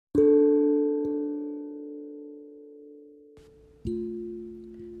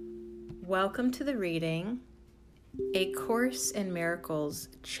Welcome to the reading, A Course in Miracles,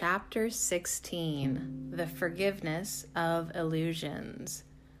 Chapter 16, The Forgiveness of Illusions,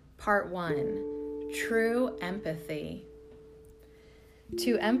 Part 1, True Empathy.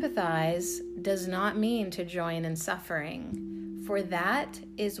 To empathize does not mean to join in suffering, for that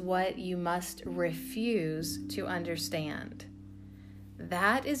is what you must refuse to understand.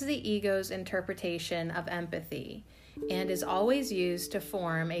 That is the ego's interpretation of empathy, and is always used to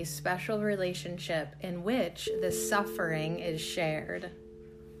form a special relationship in which the suffering is shared.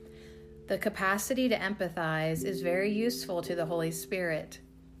 The capacity to empathize is very useful to the Holy Spirit,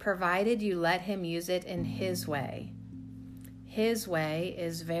 provided you let Him use it in His way. His way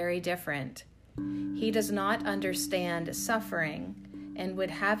is very different. He does not understand suffering and would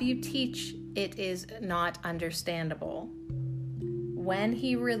have you teach it is not understandable. When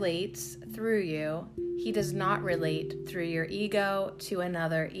He relates through you, He does not relate through your ego to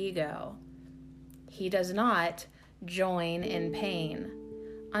another ego. He does not join in pain,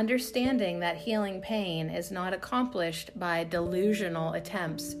 understanding that healing pain is not accomplished by delusional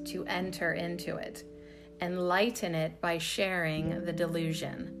attempts to enter into it and lighten it by sharing the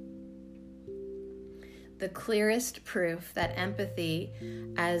delusion. The clearest proof that empathy,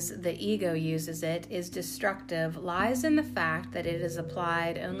 as the ego uses it, is destructive lies in the fact that it is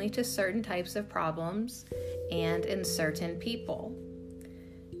applied only to certain types of problems and in certain people.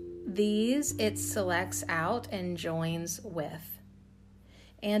 These it selects out and joins with,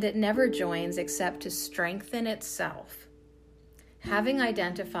 and it never joins except to strengthen itself. Having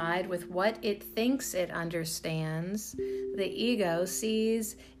identified with what it thinks it understands, the ego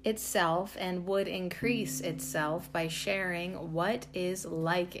sees itself and would increase itself by sharing what is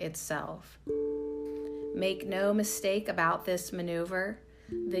like itself. Make no mistake about this maneuver.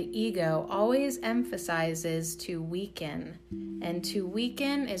 The ego always emphasizes to weaken, and to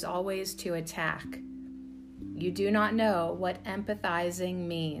weaken is always to attack. You do not know what empathizing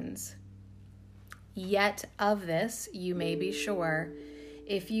means. Yet of this you may be sure,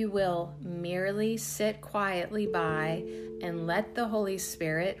 if you will merely sit quietly by and let the Holy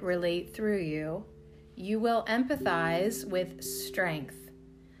Spirit relate through you, you will empathize with strength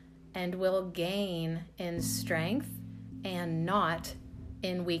and will gain in strength and not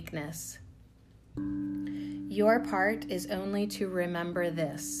in weakness. Your part is only to remember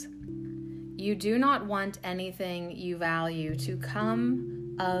this. You do not want anything you value to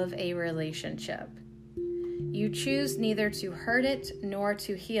come of a relationship. You choose neither to hurt it nor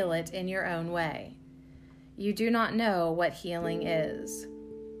to heal it in your own way. You do not know what healing is.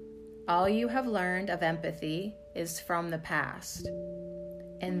 All you have learned of empathy is from the past,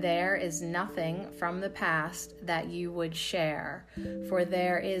 and there is nothing from the past that you would share, for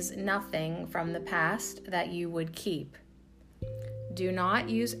there is nothing from the past that you would keep. Do not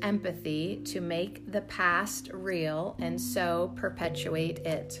use empathy to make the past real and so perpetuate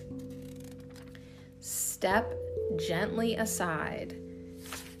it. Step gently aside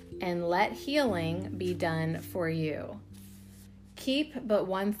and let healing be done for you. Keep but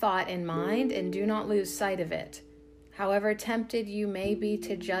one thought in mind and do not lose sight of it, however tempted you may be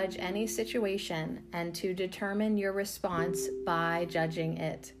to judge any situation and to determine your response by judging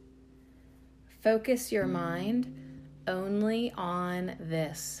it. Focus your mind only on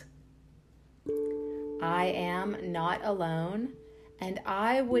this. I am not alone, and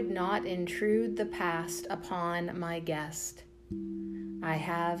I would not intrude the past upon my guest. I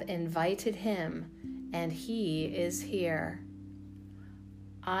have invited him, and he is here.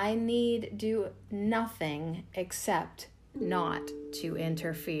 I need do nothing except not to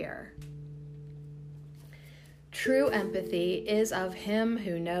interfere. True empathy is of him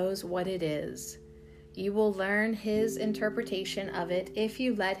who knows what it is. You will learn his interpretation of it if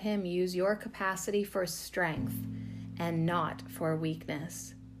you let him use your capacity for strength and not for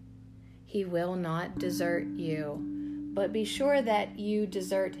weakness. He will not desert you, but be sure that you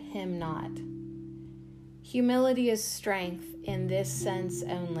desert him not. Humility is strength in this sense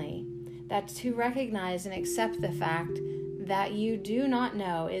only, that to recognize and accept the fact that you do not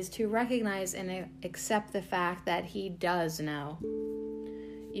know is to recognize and accept the fact that he does know.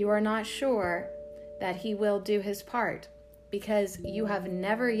 You are not sure that he will do his part because you have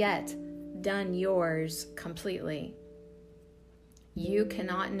never yet done yours completely. You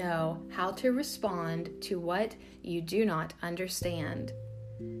cannot know how to respond to what you do not understand.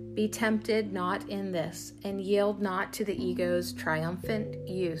 Be tempted not in this, and yield not to the ego's triumphant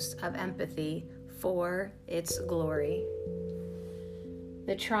use of empathy for its glory.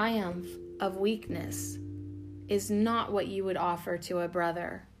 The triumph of weakness is not what you would offer to a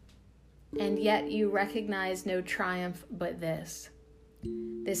brother, and yet you recognize no triumph but this.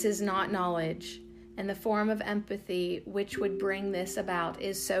 This is not knowledge, and the form of empathy which would bring this about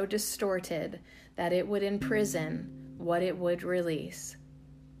is so distorted that it would imprison what it would release.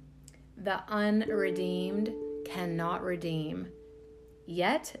 The unredeemed cannot redeem,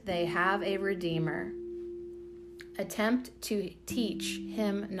 yet they have a Redeemer. Attempt to teach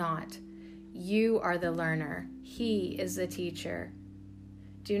him not. You are the learner. He is the teacher.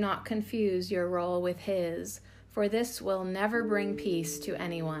 Do not confuse your role with his, for this will never bring peace to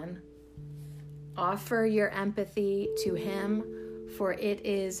anyone. Offer your empathy to him, for it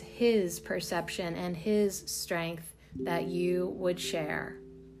is his perception and his strength that you would share.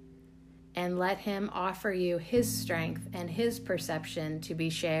 And let him offer you his strength and his perception to be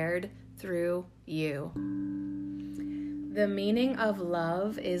shared through you. The meaning of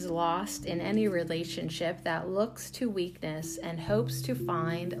love is lost in any relationship that looks to weakness and hopes to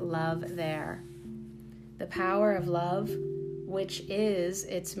find love there. The power of love, which is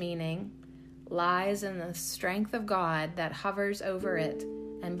its meaning, lies in the strength of God that hovers over it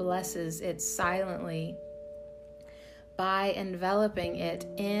and blesses it silently by enveloping it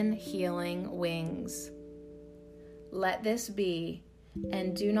in healing wings. Let this be,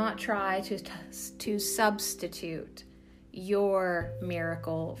 and do not try to substitute your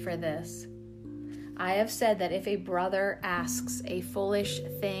miracle for this. I have said that if a brother asks a foolish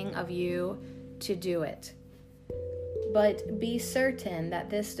thing of you, to do it. But be certain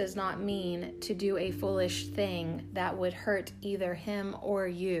that this does not mean to do a foolish thing that would hurt either him or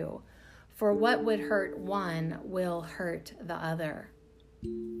you, for what would hurt one will hurt the other.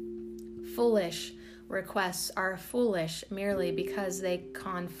 Foolish requests are foolish merely because they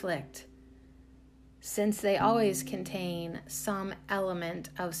conflict, since they always contain some element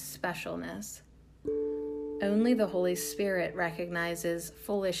of specialness. Only the Holy Spirit recognizes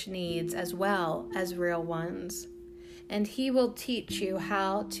foolish needs as well as real ones, and He will teach you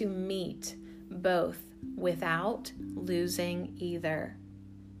how to meet both without losing either.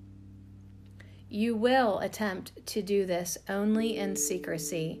 You will attempt to do this only in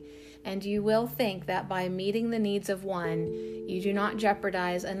secrecy, and you will think that by meeting the needs of one, you do not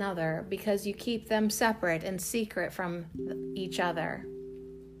jeopardize another because you keep them separate and secret from each other.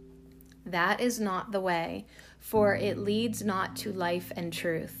 That is not the way, for it leads not to life and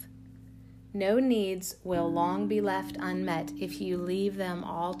truth. No needs will long be left unmet if you leave them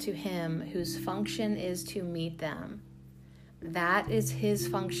all to Him whose function is to meet them. That is His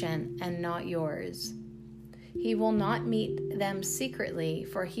function and not yours. He will not meet them secretly,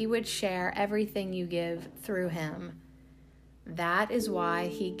 for He would share everything you give through Him. That is why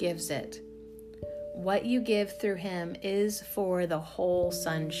He gives it. What you give through Him is for the whole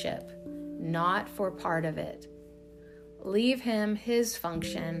sonship, not for part of it. Leave Him His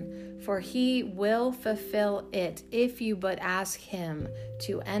function, for He will fulfill it if you but ask Him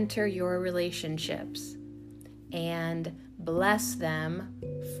to enter your relationships and bless them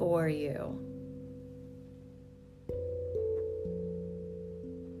for you.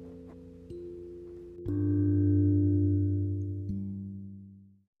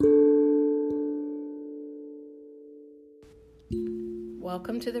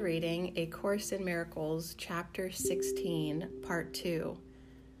 Welcome to the reading, A Course in Miracles, Chapter 16, Part 2,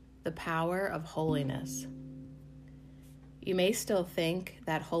 The Power of Holiness. You may still think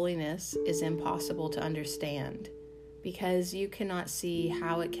that holiness is impossible to understand because you cannot see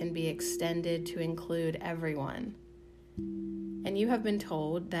how it can be extended to include everyone. And you have been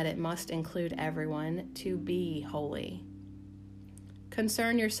told that it must include everyone to be holy.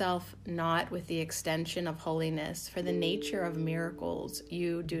 Concern yourself not with the extension of holiness, for the nature of miracles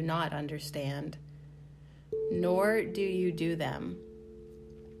you do not understand, nor do you do them.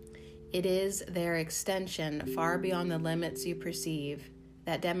 It is their extension far beyond the limits you perceive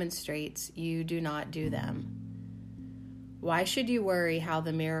that demonstrates you do not do them. Why should you worry how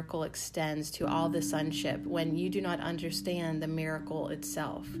the miracle extends to all the sonship when you do not understand the miracle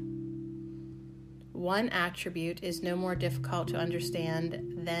itself? One attribute is no more difficult to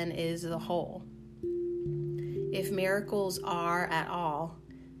understand than is the whole. If miracles are at all,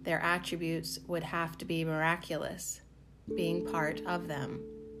 their attributes would have to be miraculous, being part of them.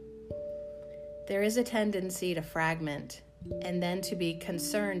 There is a tendency to fragment, and then to be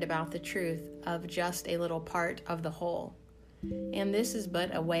concerned about the truth of just a little part of the whole. And this is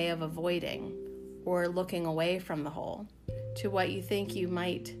but a way of avoiding, or looking away from the whole, to what you think you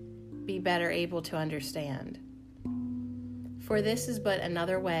might be better able to understand. For this is but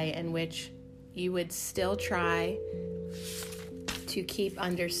another way in which you would still try to keep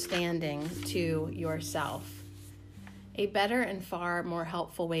understanding to yourself. A better and far more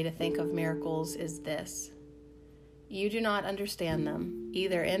helpful way to think of miracles is this. You do not understand them,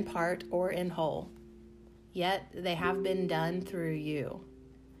 either in part or in whole, yet they have been done through you.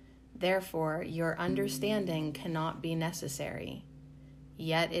 Therefore, your understanding cannot be necessary,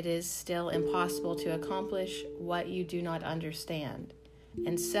 yet it is still impossible to accomplish what you do not understand.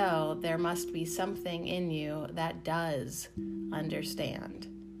 And so there must be something in you that does understand.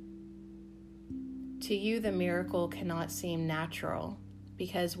 To you, the miracle cannot seem natural,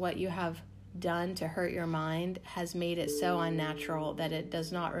 because what you have done to hurt your mind has made it so unnatural that it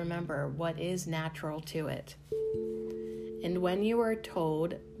does not remember what is natural to it. And when you are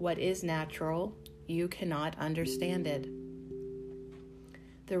told what is natural, you cannot understand it.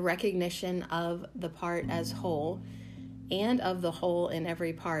 The recognition of the part as whole and of the whole in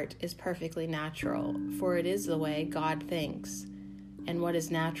every part is perfectly natural, for it is the way God thinks, and what is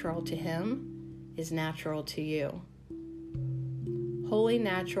natural to him is natural to you. Wholly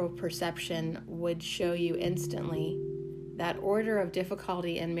natural perception would show you instantly that order of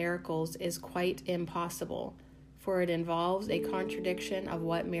difficulty in miracles is quite impossible, for it involves a contradiction of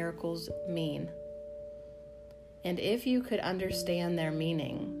what miracles mean. And if you could understand their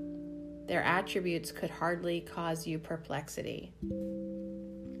meaning, their attributes could hardly cause you perplexity.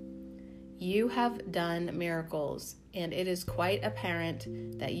 You have done miracles, and it is quite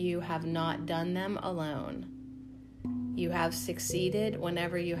apparent that you have not done them alone. You have succeeded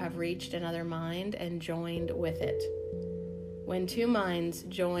whenever you have reached another mind and joined with it. When two minds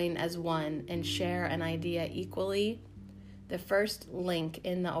join as one and share an idea equally, the first link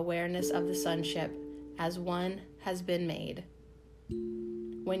in the awareness of the sonship as one has been made.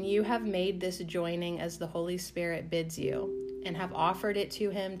 When you have made this joining as the Holy Spirit bids you, and have offered it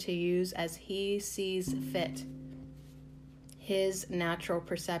to him to use as he sees fit, his natural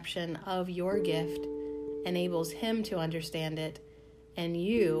perception of your gift enables him to understand it, and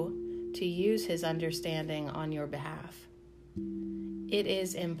you to use his understanding on your behalf. It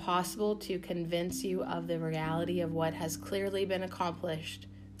is impossible to convince you of the reality of what has clearly been accomplished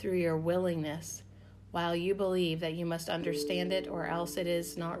through your willingness, while you believe that you must understand it or else it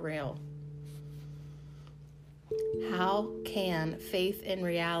is not real. How can faith in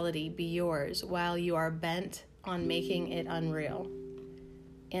reality be yours while you are bent on making it unreal?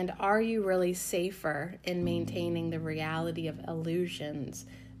 And are you really safer in maintaining the reality of illusions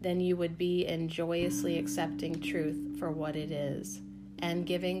than you would be in joyously accepting truth for what it is and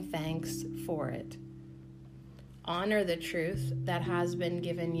giving thanks for it? Honor the truth that has been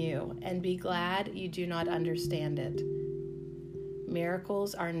given you and be glad you do not understand it.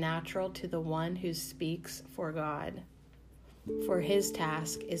 Miracles are natural to the one who speaks for God, for his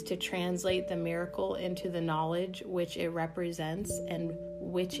task is to translate the miracle into the knowledge which it represents and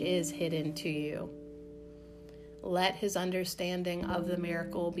which is hidden to you. Let his understanding of the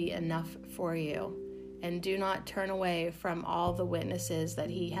miracle be enough for you, and do not turn away from all the witnesses that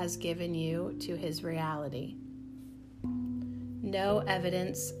he has given you to his reality. No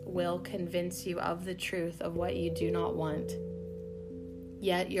evidence will convince you of the truth of what you do not want.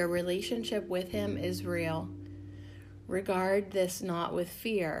 Yet your relationship with him is real. Regard this not with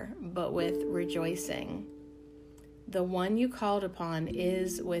fear, but with rejoicing. The one you called upon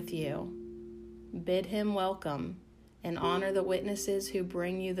is with you. Bid him welcome, and honor the witnesses who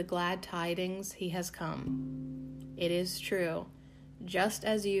bring you the glad tidings he has come. It is true, just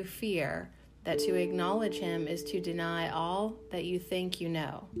as you fear, that to acknowledge him is to deny all that you think you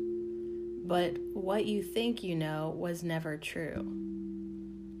know. But what you think you know was never true.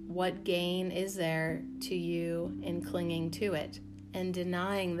 What gain is there to you in clinging to it and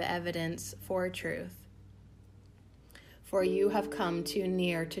denying the evidence for truth? For you have come too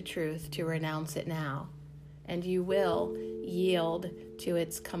near to truth to renounce it now, and you will yield to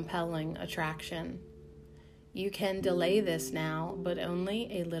its compelling attraction. You can delay this now, but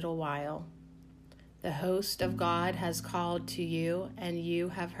only a little while. The host of God has called to you, and you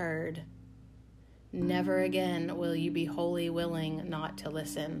have heard. Never again will you be wholly willing not to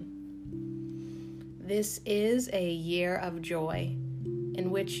listen. This is a year of joy, in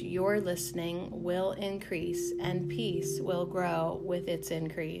which your listening will increase and peace will grow with its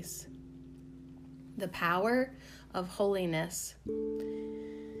increase. The power of holiness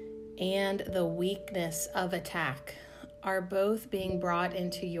and the weakness of attack are both being brought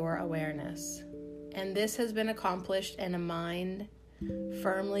into your awareness. And this has been accomplished in a mind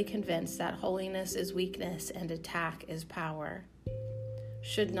firmly convinced that holiness is weakness and attack is power.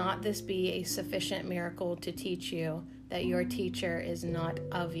 Should not this be a sufficient miracle to teach you that your teacher is not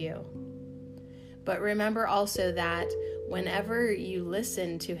of you? But remember also that whenever you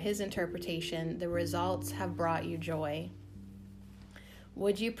listen to his interpretation, the results have brought you joy.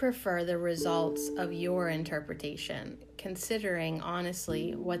 Would you prefer the results of your interpretation, considering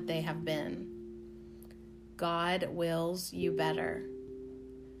honestly what they have been? God wills you better.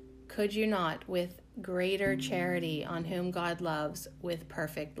 Could you not, with greater charity on whom God loves with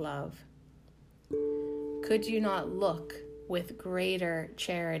perfect love? Could you not look with greater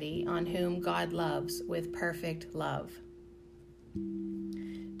charity on whom God loves with perfect love?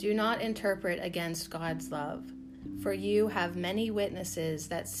 Do not interpret against God's love, for you have many witnesses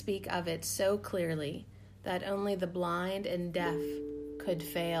that speak of it so clearly that only the blind and deaf could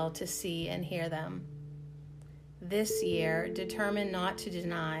fail to see and hear them. This year, determine not to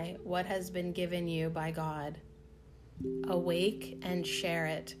deny what has been given you by God. Awake and share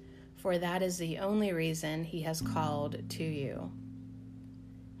it, for that is the only reason He has called to you.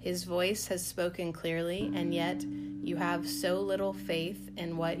 His voice has spoken clearly, and yet you have so little faith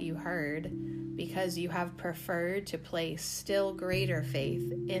in what you heard, because you have preferred to place still greater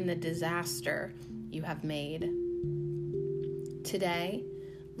faith in the disaster you have made. Today,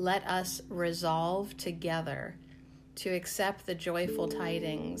 let us resolve together to accept the joyful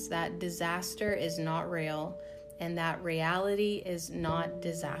tidings that disaster is not real and that reality is not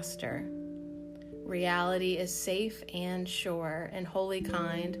disaster. Reality is safe and sure and wholly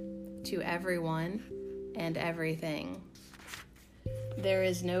kind to everyone and everything. There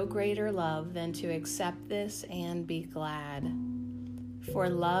is no greater love than to accept this and be glad. For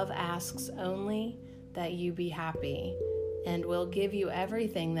love asks only that you be happy and will give you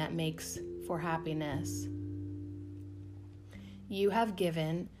everything that makes for happiness. You have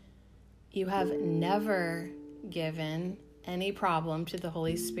never given any problem to the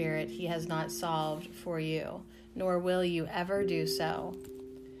Holy Spirit He has not solved for you, nor will you ever do so.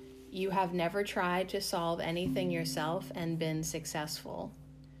 You have never tried to solve anything yourself and been successful.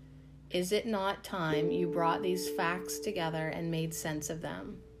 Is it not time you brought these facts together and made sense of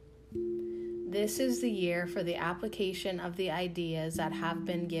them? This is the year for the application of the ideas that have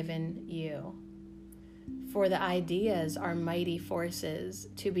been given you. For the ideas are mighty forces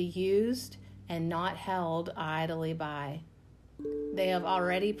to be used and not held idly by. They have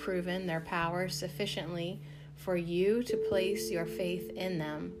already proven their power sufficiently for you to place your faith in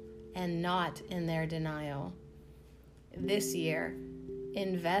them and not in their denial. This year,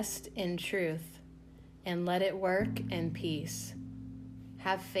 invest in truth and let it work in peace.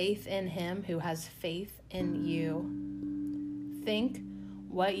 Have faith in Him who has faith in you. Think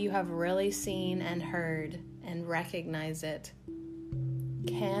what you have really seen and heard and recognize it.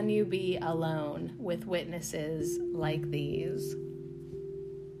 Can you be alone with witnesses like these?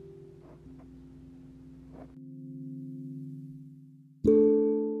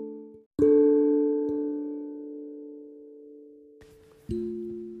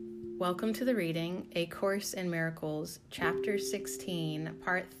 Welcome to the reading, A Course in Miracles, Chapter 16,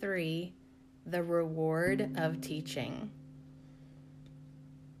 Part 3, The Reward of Teaching.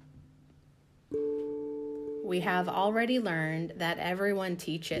 We have already learned that everyone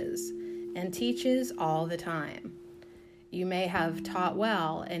teaches, and teaches all the time. You may have taught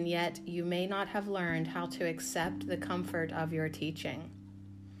well, and yet you may not have learned how to accept the comfort of your teaching.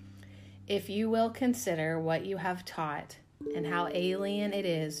 If you will consider what you have taught and how alien it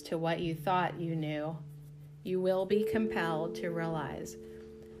is to what you thought you knew, you will be compelled to realize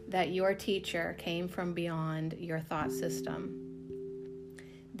that your teacher came from beyond your thought system.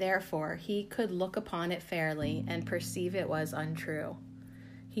 Therefore, he could look upon it fairly and perceive it was untrue.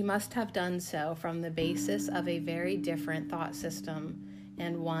 He must have done so from the basis of a very different thought system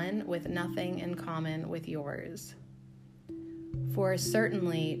and one with nothing in common with yours. For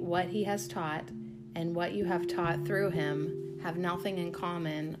certainly what he has taught and what you have taught through him have nothing in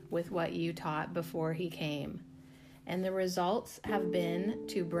common with what you taught before he came, and the results have been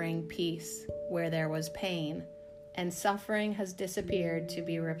to bring peace where there was pain, and suffering has disappeared to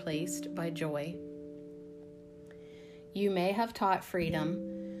be replaced by joy. You may have taught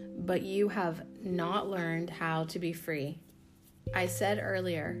freedom, but you have not learned how to be free. I said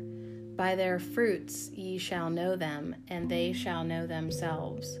earlier, by their fruits ye shall know them, and they shall know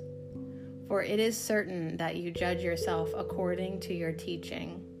themselves. For it is certain that you judge yourself according to your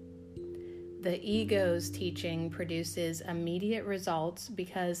teaching. The ego's teaching produces immediate results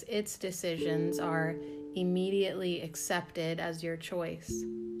because its decisions are immediately accepted as your choice.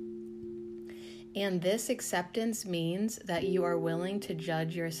 And this acceptance means that you are willing to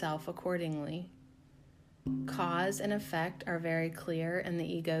judge yourself accordingly. Cause and effect are very clear in the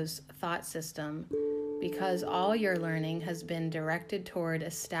ego's thought system because all your learning has been directed toward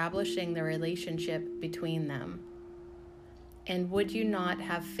establishing the relationship between them. And would you not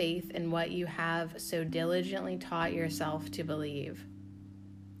have faith in what you have so diligently taught yourself to believe?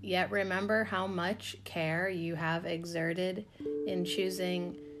 Yet remember how much care you have exerted in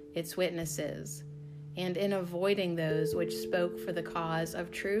choosing its witnesses, and in avoiding those which spoke for the cause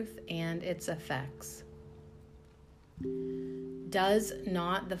of truth and its effects. Does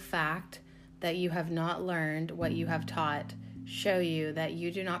not the fact that you have not learned what you have taught show you that you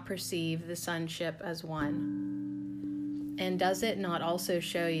do not perceive the sonship as one? And does it not also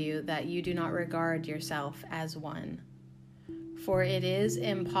show you that you do not regard yourself as one? For it is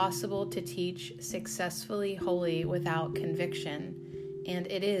impossible to teach successfully wholly without conviction, and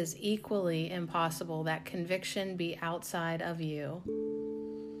it is equally impossible that conviction be outside of you.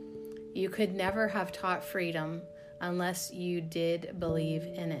 You could never have taught freedom unless you did believe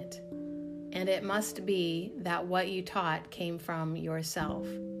in it, and it must be that what you taught came from yourself.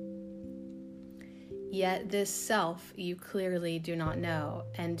 Yet this self you clearly do not know,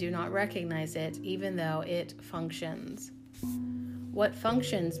 and do not recognize it even though it functions. What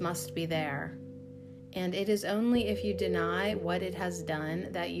functions must be there, and it is only if you deny what it has done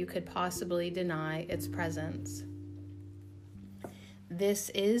that you could possibly deny its presence. This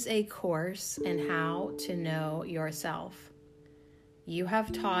is a course in how to know yourself. You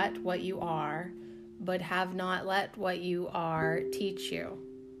have taught what you are, but have not let what you are teach you.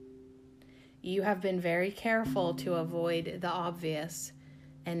 You have been very careful to avoid the obvious,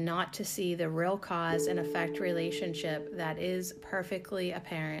 and not to see the real cause and effect relationship that is perfectly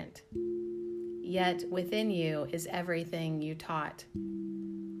apparent. Yet within you is everything you taught.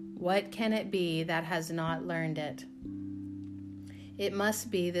 What can it be that has not learned it? It must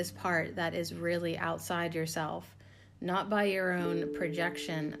be this part that is really outside yourself, not by your own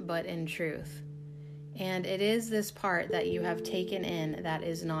projection, but in truth. And it is this part that you have taken in that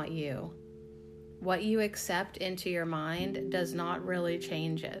is not you. What you accept into your mind does not really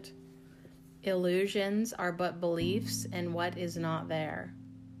change it. Illusions are but beliefs in what is not there.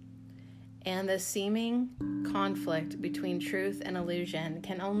 And the seeming conflict between truth and illusion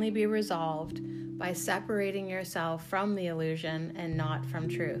can only be resolved by separating yourself from the illusion and not from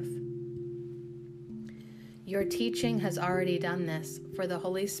truth. Your teaching has already done this, for the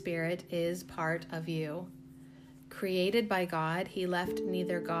Holy Spirit is part of you. Created by God, he left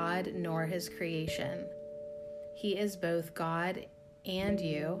neither God nor his creation. He is both God and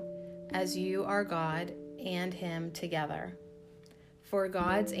you, as you are God and him together. For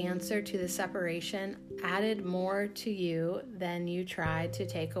God's answer to the separation added more to you than you tried to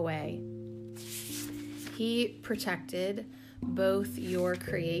take away. He protected both your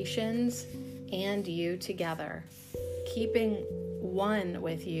creations and you together, keeping one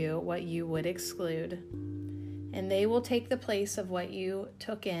with you what you would exclude. And they will take the place of what you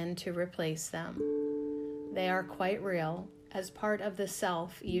took in to replace them. They are quite real, as part of the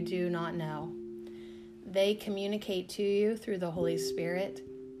self you do not know. They communicate to you through the Holy Spirit,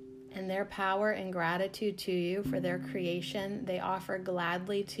 and their power and gratitude to you for their creation they offer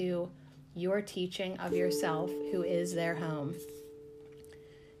gladly to your teaching of yourself, who is their home.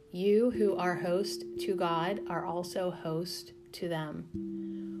 You who are host to God are also host to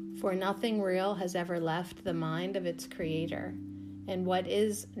them. For nothing real has ever left the mind of its creator, and what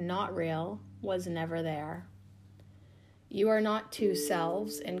is not real was never there. You are not two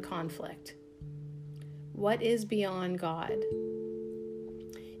selves in conflict. What is beyond God?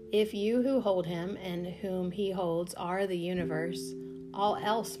 If you who hold him and whom he holds are the universe, all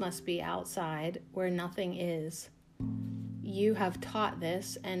else must be outside where nothing is. You have taught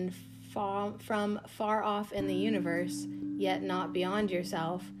this, and from far off in the universe, yet not beyond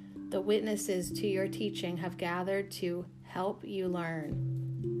yourself, the witnesses to your teaching have gathered to help you learn.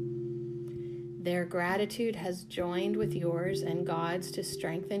 Their gratitude has joined with yours and God's to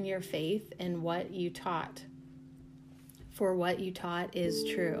strengthen your faith in what you taught. For what you taught is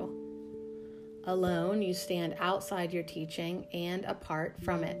true. Alone you stand outside your teaching and apart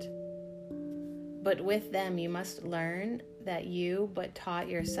from it. But with them you must learn that you but taught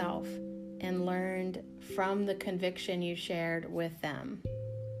yourself and learned from the conviction you shared with them.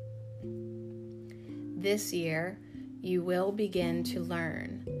 This year you will begin to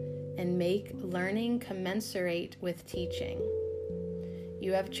learn and make learning commensurate with teaching.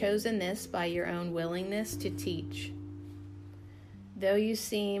 You have chosen this by your own willingness to teach. Though you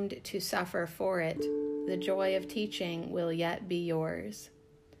seemed to suffer for it, the joy of teaching will yet be yours.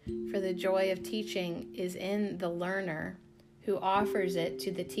 For the joy of teaching is in the learner, who offers it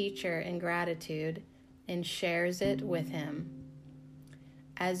to the teacher in gratitude and shares it with him.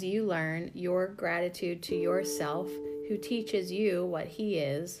 As you learn, your gratitude to yourself, who teaches you what he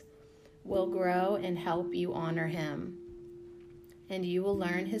is, will grow and help you honor him. And you will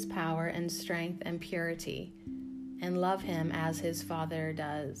learn his power and strength and purity, and love him as his Father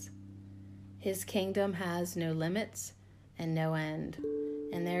does. His kingdom has no limits and no end,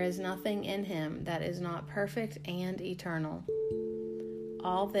 and there is nothing in him that is not perfect and eternal.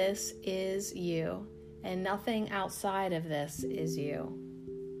 All this is you, and nothing outside of this is you.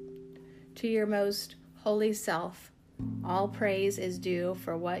 To your most holy self, all praise is due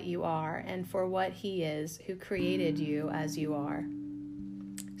for what you are and for what he is who created you as you are.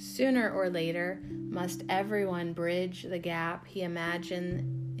 Sooner or later, must everyone bridge the gap he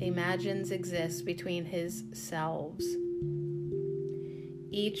imagines exists between his selves.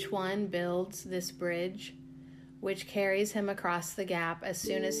 Each one builds this bridge, which carries him across the gap as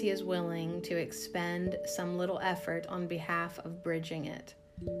soon as he is willing to expend some little effort on behalf of bridging it.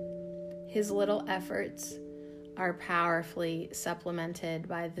 His little efforts are powerfully supplemented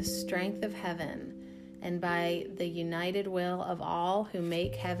by the strength of heaven and by the united will of all who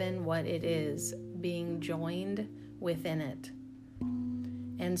make heaven what it is, being joined within it.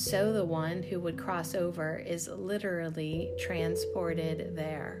 And so the one who would cross over is literally transported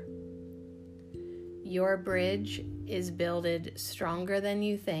there. Your bridge is builded stronger than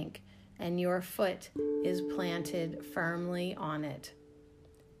you think, and your foot is planted firmly on it.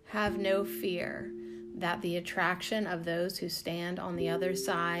 Have no fear that the attraction of those who stand on the other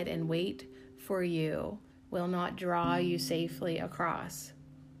side and wait for you will not draw you safely across.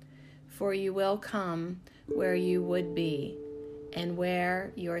 For you will come where you would be, and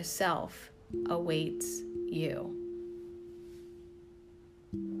where yourself awaits you.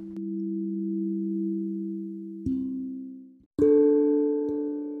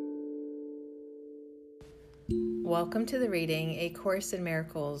 Welcome to the reading, A Course in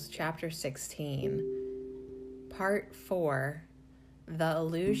Miracles, Chapter 16, Part 4, The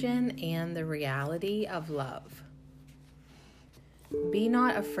Illusion and the Reality of Love. Be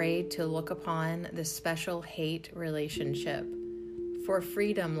not afraid to look upon the special hate relationship, for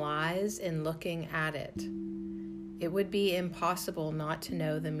freedom lies in looking at it. It would be impossible not to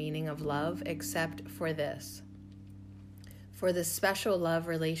know the meaning of love except for this. For the special love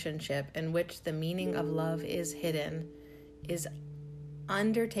relationship in which the meaning of love is hidden is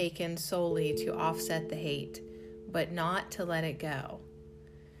undertaken solely to offset the hate, but not to let it go.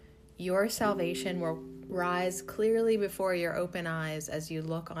 Your salvation will rise clearly before your open eyes as you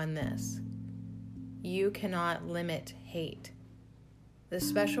look on this. You cannot limit hate. The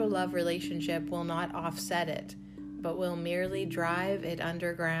special love relationship will not offset it, but will merely drive it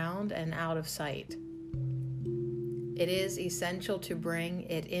underground and out of sight. It is essential to bring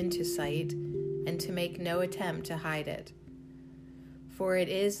it into sight and to make no attempt to hide it. For it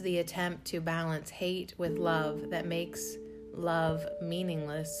is the attempt to balance hate with love that makes love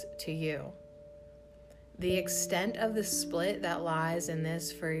meaningless to you. The extent of the split that lies in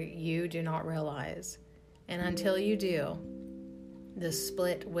this for you do not realize, and until you do, the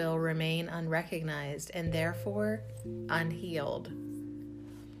split will remain unrecognized and therefore unhealed.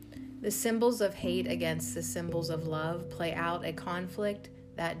 The symbols of hate against the symbols of love play out a conflict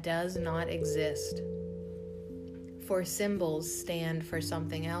that does not exist. For symbols stand for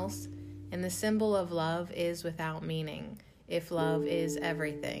something else, and the symbol of love is without meaning, if love is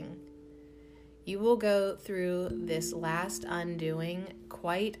everything. You will go through this last undoing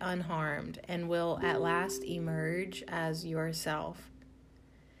quite unharmed and will at last emerge as yourself.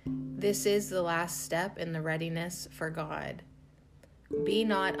 This is the last step in the readiness for God. Be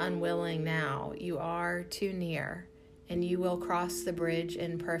not unwilling now, you are too near, and you will cross the bridge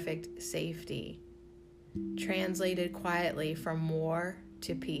in perfect safety. Translated quietly from war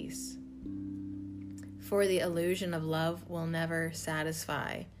to peace. For the illusion of love will never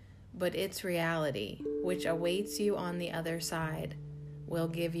satisfy, but its reality, which awaits you on the other side, will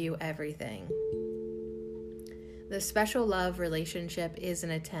give you everything. The special love relationship is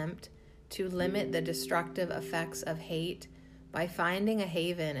an attempt to limit the destructive effects of hate by finding a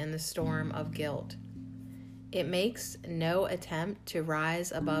haven in the storm of guilt. It makes no attempt to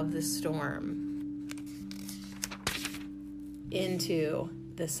rise above the storm into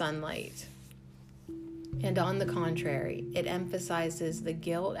the sunlight. And on the contrary, it emphasizes the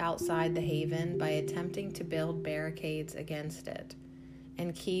guilt outside the haven by attempting to build barricades against it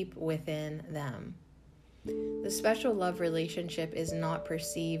and keep within them. The special love relationship is not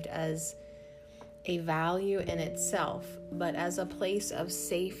perceived as a value in itself, but as a place of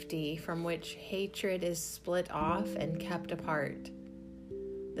safety from which hatred is split off and kept apart.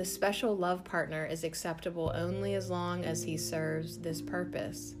 The special love partner is acceptable only as long as he serves this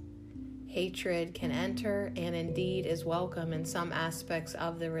purpose. Hatred can enter and indeed is welcome in some aspects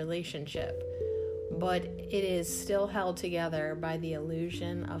of the relationship, but it is still held together by the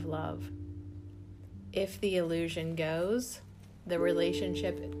illusion of love. If the illusion goes, the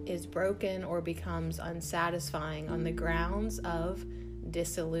relationship is broken or becomes unsatisfying on the grounds of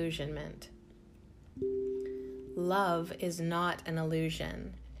disillusionment. Love is not an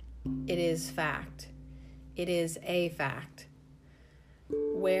illusion. It is fact. It is a fact.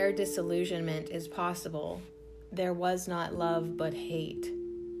 Where disillusionment is possible, there was not love but hate.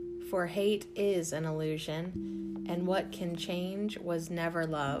 For hate is an illusion, and what can change was never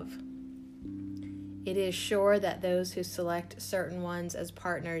love. It is sure that those who select certain ones as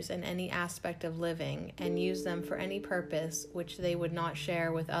partners in any aspect of living and use them for any purpose which they would not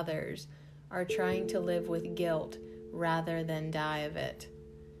share with others are trying to live with guilt rather than die of it.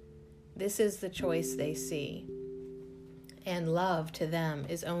 This is the choice they see. And love to them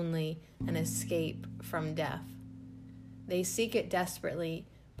is only an escape from death. They seek it desperately,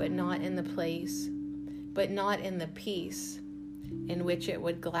 but not in the peace in which it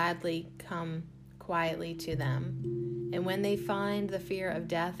would gladly come quietly to them. And when they find the fear of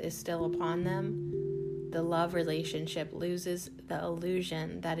death is still upon them, the love relationship loses the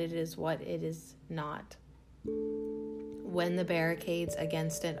illusion that it is what it is not. When the barricades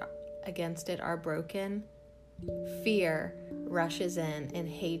against it are broken, fear rushes in and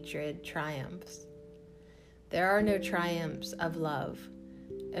hatred triumphs. There are no triumphs of love.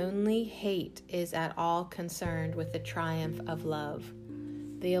 Only hate is at all concerned with the triumph of love.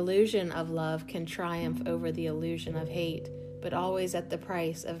 The illusion of love can triumph over the illusion of hate, but always at the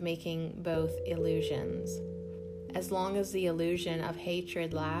price of making both illusions. As long as the illusion of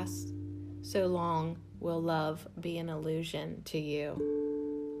hatred lasts, so long will love be an illusion to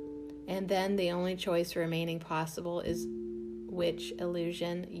you. And then the only choice remaining possible is which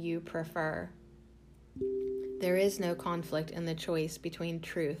illusion you prefer. There is no conflict in the choice between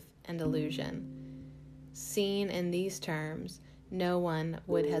truth and illusion. Seen in these terms, no one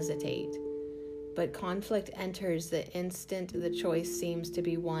would hesitate. But conflict enters the instant the choice seems to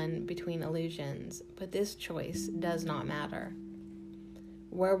be one between illusions, but this choice does not matter.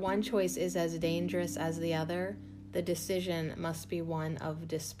 Where one choice is as dangerous as the other, the decision must be one of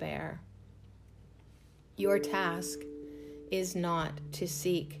despair. Your task is not to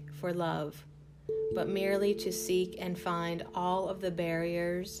seek for love, but merely to seek and find all of the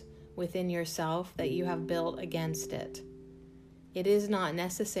barriers within yourself that you have built against it. It is not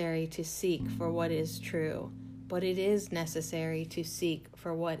necessary to seek for what is true, but it is necessary to seek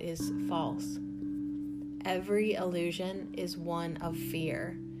for what is false. Every illusion is one of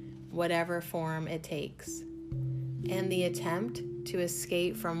fear, whatever form it takes. And the attempt to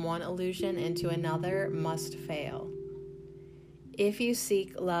escape from one illusion into another must fail. If you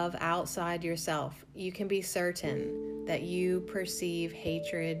seek love outside yourself, you can be certain that you perceive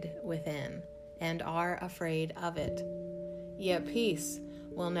hatred within and are afraid of it. Yet peace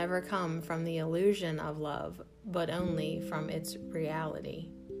will never come from the illusion of love, but only from its reality.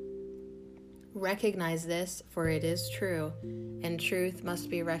 Recognize this, for it is true, and truth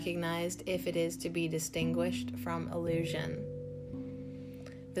must be recognized if it is to be distinguished from illusion.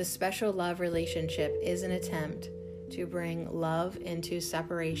 The special love relationship is an attempt to bring love into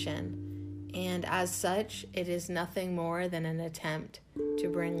separation, and as such, it is nothing more than an attempt to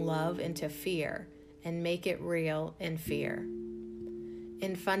bring love into fear and make it real in fear.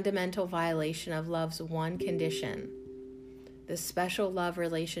 In fundamental violation of love's one condition, the special love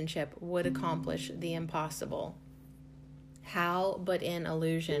relationship would accomplish the impossible. How but in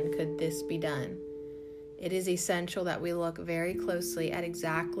illusion could this be done? It is essential that we look very closely at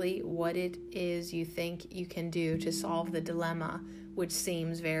exactly what it is you think you can do to solve the dilemma which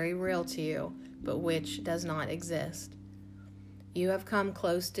seems very real to you, but which does not exist. You have come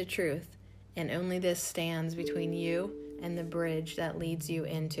close to truth, and only this stands between you and the bridge that leads you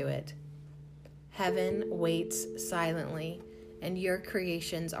into it. Heaven waits silently, and your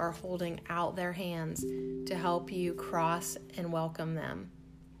creations are holding out their hands to help you cross and welcome them.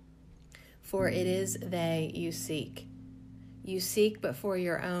 For it is they you seek. You seek but for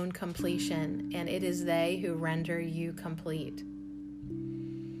your own completion, and it is they who render you complete.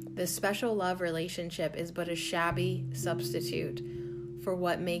 The special love relationship is but a shabby substitute for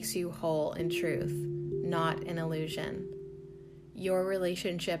what makes you whole in truth, not an illusion. Your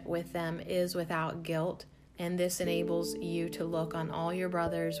relationship with them is without guilt, and this enables you to look on all your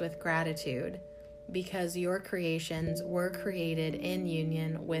brothers with gratitude, because your creations were created in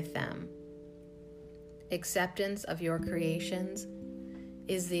union with them. Acceptance of your creations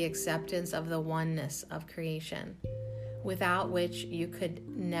is the acceptance of the oneness of creation, without which you could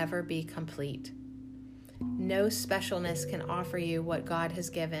never be complete. No specialness can offer you what God has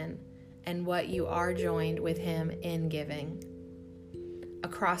given and what you are joined with Him in giving.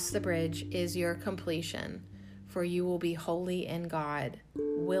 Across the bridge is your completion, for you will be holy in God,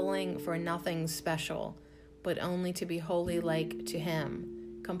 willing for nothing special, but only to be wholly like to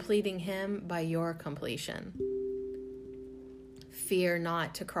Him, completing Him by your completion. Fear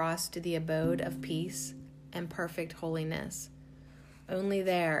not to cross to the abode of peace and perfect holiness. Only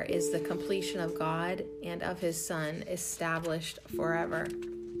there is the completion of God and of His Son established forever.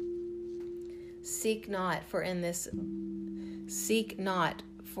 Seek not for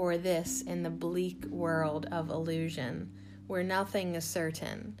this in the bleak world of illusion, where nothing is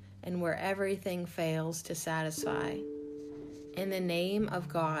certain and where everything fails to satisfy. In the name of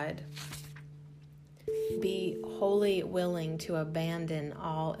God, be wholly willing to abandon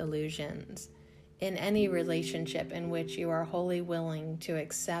all illusions. In any relationship in which you are wholly willing to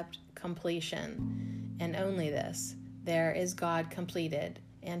accept completion, and only this, there is God completed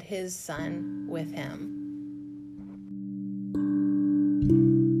and His Son with Him.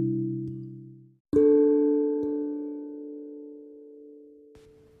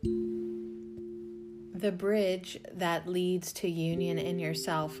 The bridge that leads to union in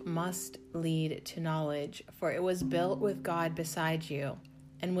yourself must lead to knowledge, for it was built with God beside you,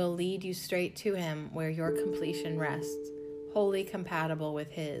 and will lead you straight to Him where your completion rests, wholly compatible with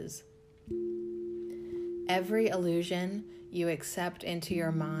His. Every illusion you accept into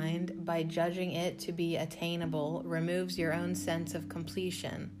your mind by judging it to be attainable removes your own sense of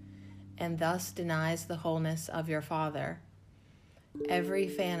completion, and thus denies the wholeness of your Father. Every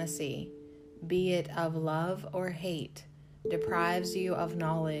fantasy, be it of love or hate, deprives you of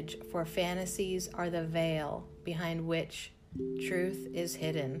knowledge, for fantasies are the veil behind which truth is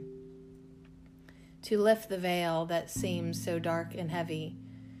hidden. To lift the veil that seems so dark and heavy,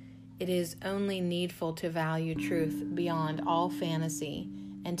 it is only needful to value truth beyond all fantasy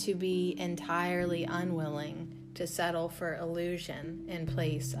and to be entirely unwilling to settle for illusion in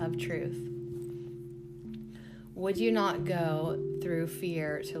place of truth. Would you not go through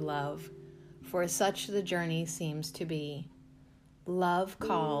fear to love? For such the journey seems to be. Love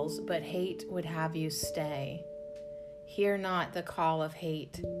calls, but hate would have you stay. Hear not the call of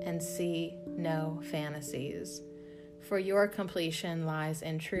hate, and see no fantasies. For your completion lies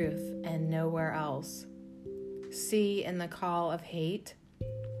in truth, and nowhere else. See in the call of hate,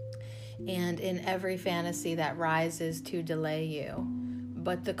 and in every fantasy that rises to delay you,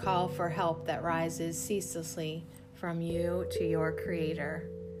 but the call for help that rises ceaselessly from you to your Creator.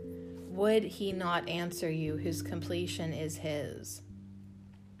 Would He not answer you whose completion is His?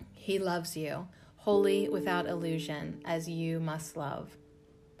 He loves you, wholly without illusion, as you must love.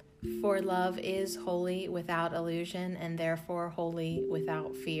 For love is wholly without illusion, and therefore wholly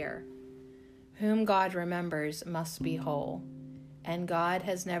without fear. Whom God remembers must be whole, and God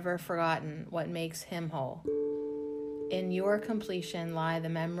has never forgotten what makes Him whole. In your completion lie the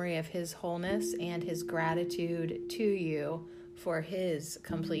memory of His wholeness and His gratitude to you for His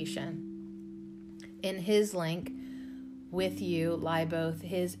completion. In His link with you lie both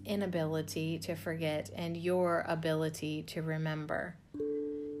His inability to forget and your ability to remember.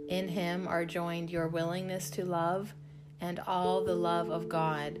 In Him are joined your willingness to love and all the love of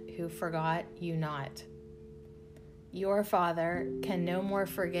God who forgot you not. Your Father can no more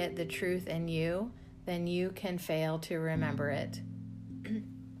forget the truth in you than you can fail to remember it.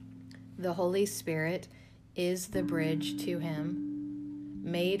 The Holy Spirit is the bridge to Him,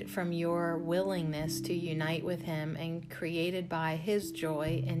 made from your willingness to unite with Him and created by His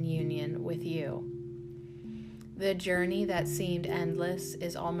joy in union with you. The journey that seemed endless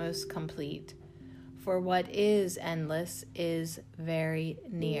is almost complete, for what is endless is very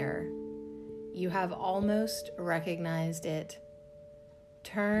near. You have almost recognized it.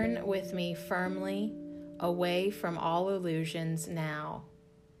 Turn with me firmly away from all illusions now,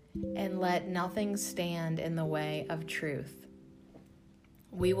 and let nothing stand in the way of truth.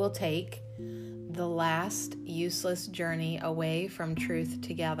 We will take the last useless journey away from truth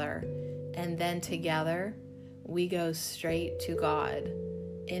together, and then together we go straight to God,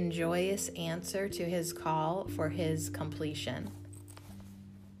 in joyous answer to His call for His completion.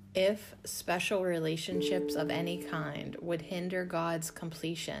 If special relationships of any kind would hinder God's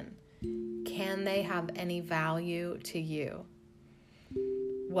completion, can they have any value to you?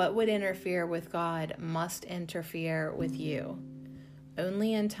 What would interfere with God must interfere with you.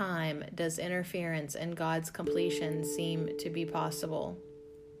 Only in time does interference in God's completion seem to be possible.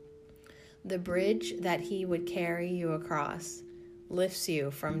 The bridge that He would carry you across lifts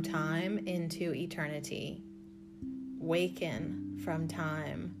you from time into eternity. Waken from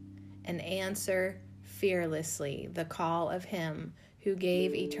time and answer fearlessly the call of Him who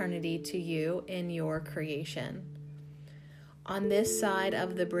gave eternity to you in your creation. On this side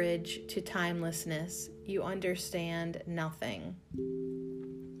of the bridge to timelessness, you understand nothing.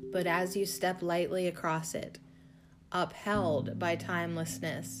 But as you step lightly across it, upheld by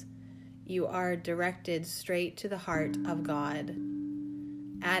timelessness, you are directed straight to the heart of God.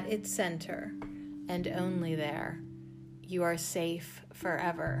 At its center, and only there, you are safe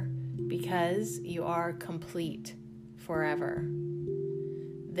forever, because you are complete forever.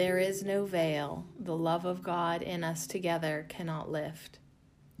 There is no veil the love of God in us together cannot lift.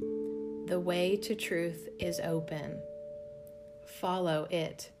 The way to truth is open. Follow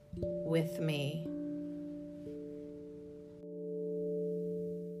it with me.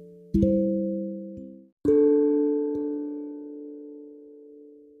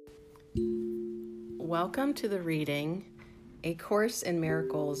 Welcome to the reading, A Course in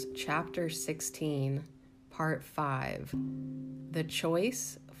Miracles, Chapter 16, Part 5, The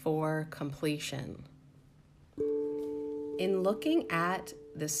Choice for Completion. In looking at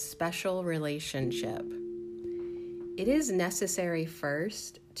the special relationship, it is necessary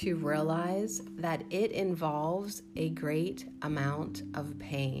first to realize that it involves a great amount of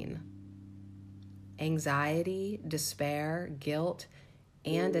pain. Anxiety, despair, guilt,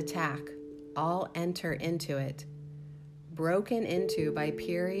 and attack all enter into it, broken into by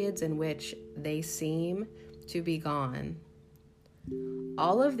periods in which they seem to be gone.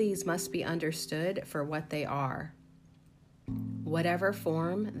 All of these must be understood for what they are. Whatever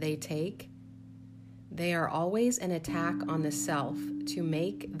form they take, they are always an attack on the self to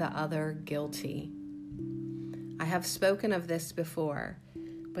make the other guilty. I have spoken of this before,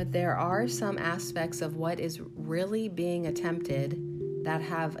 but there are some aspects of what is really being attempted that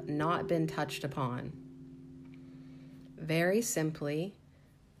have not been touched upon. Very simply,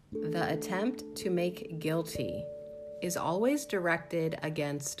 the attempt to make guilty is always directed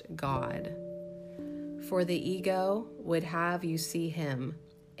against God. For the ego would have you see him,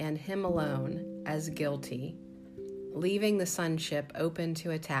 and him alone, as guilty, leaving the sonship open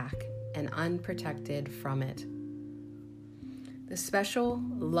to attack and unprotected from it. The special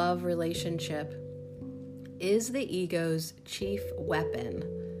love relationship is the ego's chief weapon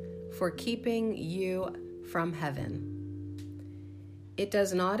for keeping you from heaven. It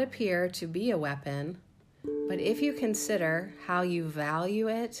does not appear to be a weapon, but if you consider how you value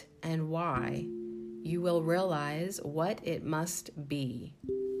it and why, you will realize what it must be.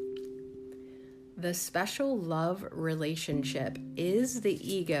 The special love relationship is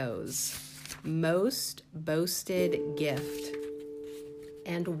the ego's most boasted gift,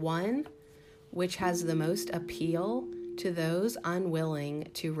 and one which has the most appeal to those unwilling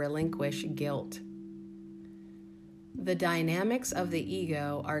to relinquish guilt. The dynamics of the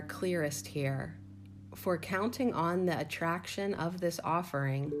ego are clearest here, for counting on the attraction of this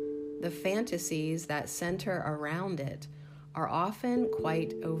offering, the fantasies that center around it are often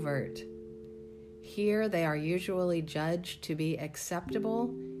quite overt. Here they are usually judged to be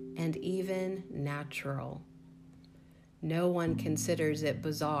acceptable and even natural. No one considers it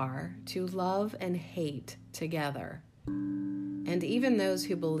bizarre to love and hate together. And even those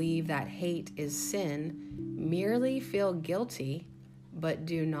who believe that hate is sin merely feel guilty but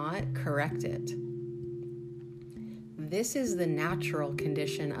do not correct it. This is the natural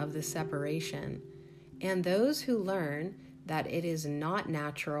condition of the separation, and those who learn that it is not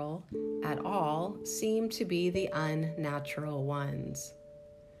natural at all seem to be the unnatural ones.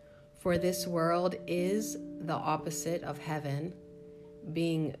 For this world is the opposite of heaven,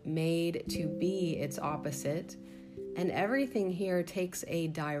 being made to be its opposite, and everything here takes a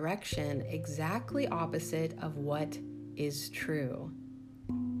direction exactly opposite of what is true.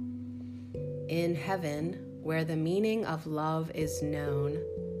 In heaven, where the meaning of love is known,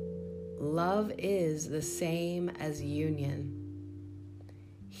 love is the same as union.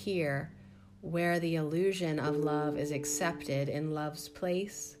 Here, where the illusion of love is accepted in love's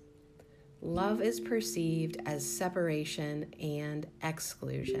place, love is perceived as separation and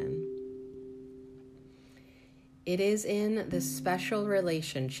exclusion. It is in the special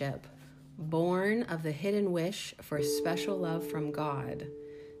relationship, born of the hidden wish for special love from God,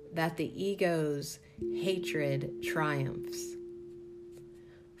 that the ego's hatred triumphs.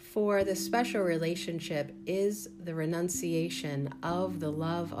 For the special relationship is the renunciation of the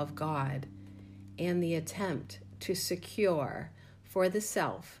love of God and the attempt to secure for the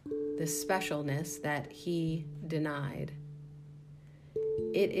self the specialness that he denied.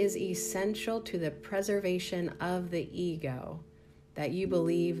 It is essential to the preservation of the ego that you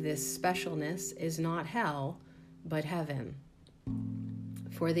believe this specialness is not hell, but heaven.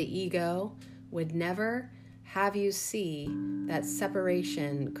 For the ego would never have you see that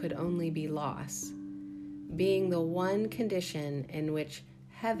separation could only be loss. being the one condition in which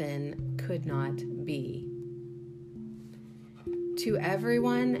heaven could not be. To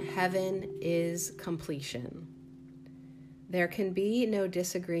everyone, heaven is completion. There can be no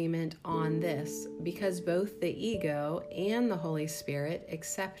disagreement on this because both the ego and the Holy Spirit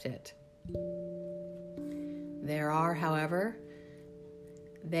accept it. They are,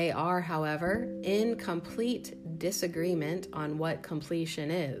 however, in complete disagreement on what completion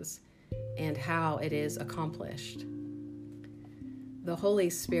is and how it is accomplished. The Holy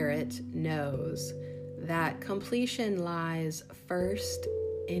Spirit knows that completion lies first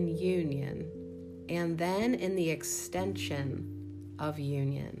in union and then in the extension of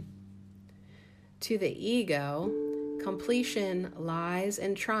union. To the ego, completion lies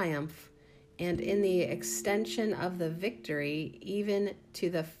in triumph and in the extension of the victory, even to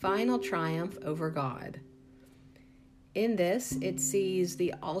the final triumph over God. In this, it sees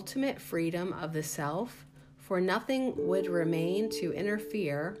the ultimate freedom of the self, for nothing would remain to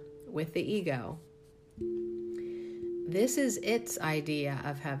interfere with the ego. This is its idea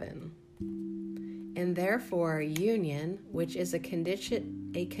of heaven, and therefore union, which is a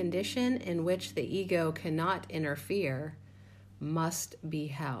condition in which the ego cannot interfere, must be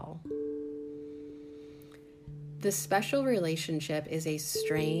hell. The special relationship is a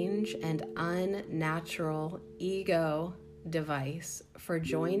strange and unnatural ego device for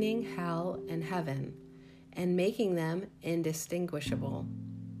joining hell and heaven and making them indistinguishable.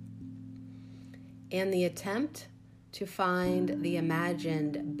 And the attempt to find the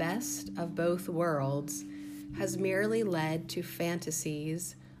imagined best of both worlds has merely led to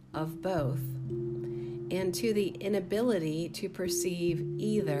fantasies of both and to the inability to perceive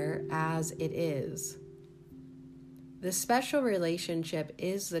either as it is. The special relationship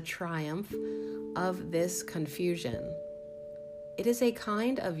is the triumph of this confusion. It is a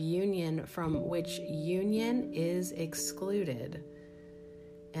kind of union from which union is excluded,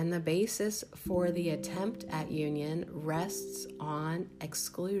 and the basis for the attempt at union rests on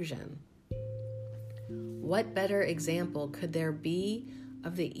exclusion. What better example could there be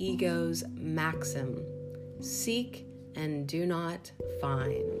of the ego's maxim, seek and do not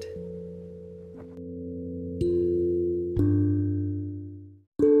find?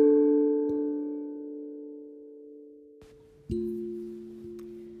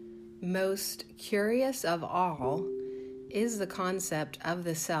 Most curious of all is the concept of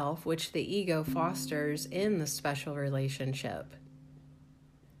the self which the ego fosters in the special relationship.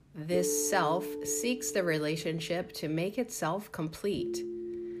 This self seeks the relationship to make itself complete.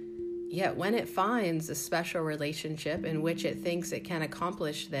 Yet when it finds a special relationship in which it thinks it can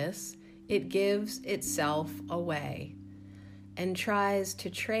accomplish this, it gives itself away and tries to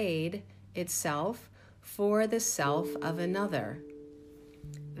trade itself for the self of another.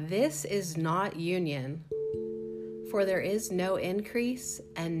 This is not union, for there is no increase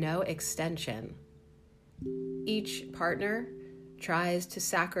and no extension. Each partner tries to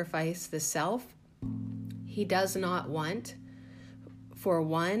sacrifice the self he does not want for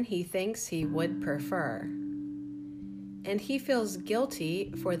one he thinks he would prefer. And he feels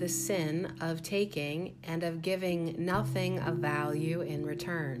guilty for the sin of taking and of giving nothing of value in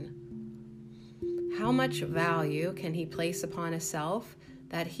return. How much value can he place upon a self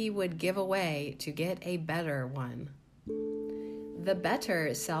that he would give away to get a better one? The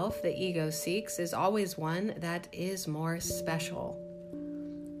better self the ego seeks is always one that is more special.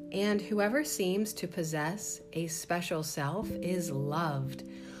 And whoever seems to possess a special self is loved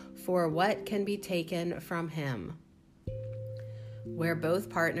for what can be taken from him. Where both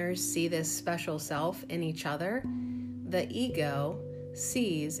partners see this special self in each other, the ego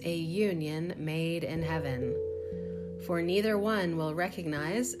sees a union made in heaven. For neither one will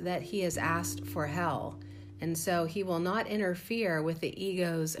recognize that he has asked for hell, and so he will not interfere with the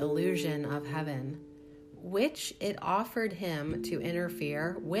ego's illusion of heaven, which it offered him to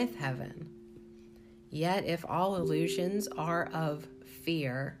interfere with heaven. Yet if all illusions are of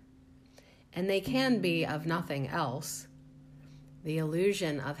fear, and they can be of nothing else, the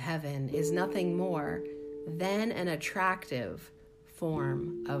illusion of heaven is nothing more than an attractive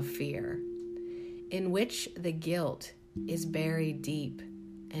form of fear, in which the guilt is buried deep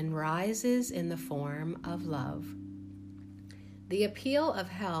and rises in the form of love. The appeal of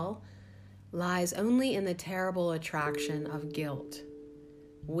hell lies only in the terrible attraction of guilt,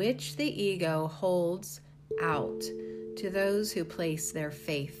 which the ego holds out to those who place their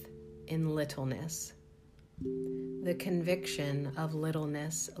faith in littleness. The conviction of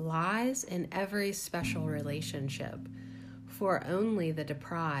littleness lies in every special relationship, for only the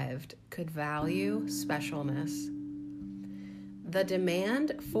deprived could value specialness. The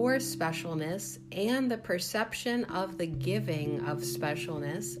demand for specialness and the perception of the giving of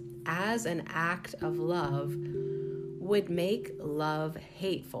specialness as an act of love would make love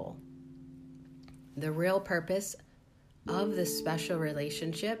hateful. The real purpose of the special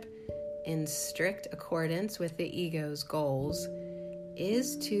relationship, in strict accordance with the ego's goals,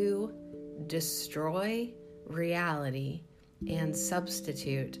 is to destroy reality and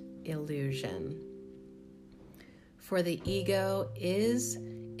substitute illusion. For the ego is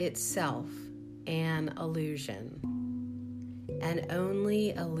itself an illusion, and only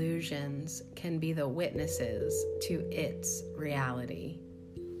illusions can be the witnesses to its reality.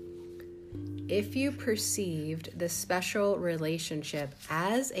 If you perceived the special relationship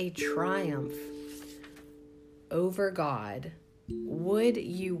as a triumph over God, would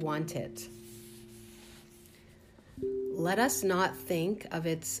you want it? Let us not think of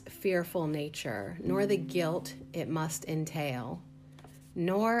its fearful nature, nor the guilt it must entail,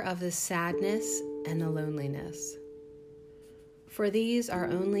 nor of the sadness and the loneliness. For these are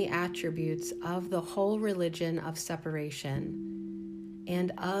only attributes of the whole religion of separation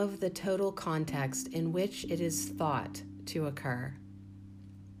and of the total context in which it is thought to occur.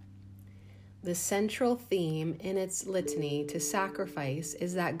 The central theme in its litany to sacrifice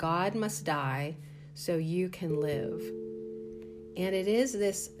is that God must die so you can live. And it is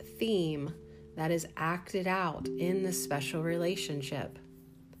this theme that is acted out in the special relationship.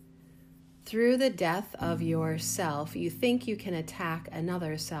 Through the death of yourself, you think you can attack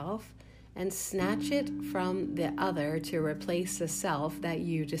another self and snatch it from the other to replace the self that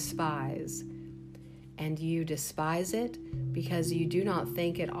you despise. And you despise it because you do not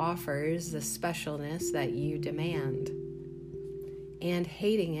think it offers the specialness that you demand. And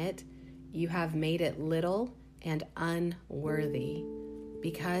hating it, you have made it little and unworthy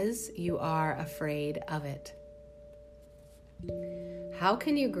because you are afraid of it. How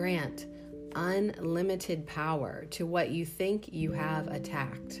can you grant unlimited power to what you think you have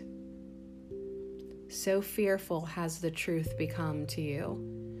attacked? So fearful has the truth become to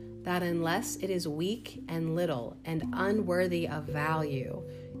you that unless it is weak and little and unworthy of value,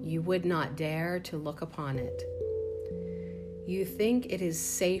 you would not dare to look upon it. You think it is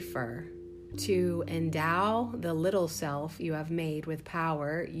safer to endow the little self you have made with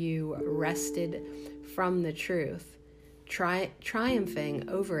power you wrested from the truth, triumphing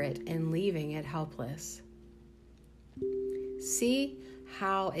over it and leaving it helpless. See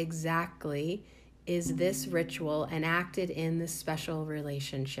how exactly is this ritual enacted in the special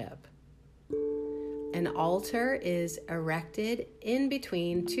relationship. An altar is erected in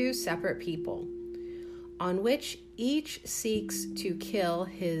between two separate people, on which each seeks to kill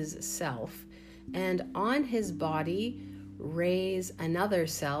his self, and on his body raise another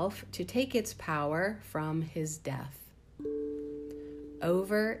self to take its power from his death.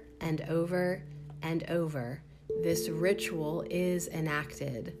 Over and over and over, this ritual is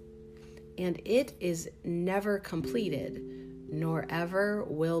enacted, and it is never completed, nor ever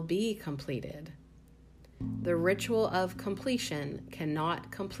will be completed. The ritual of completion cannot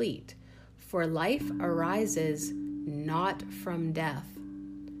complete, for life arises not from death,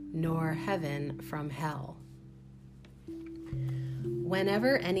 nor heaven from hell.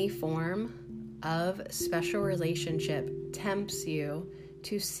 Whenever any form of special relationship tempts you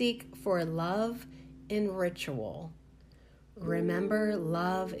to seek for love in ritual, remember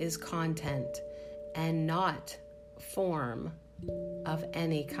love is content and not form of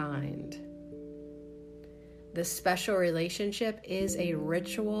any kind. The special relationship is a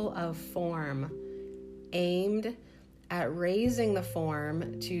ritual of form aimed at raising the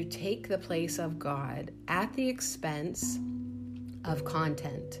form to take the place of God at the expense of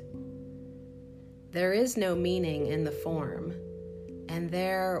content. There is no meaning in the form, and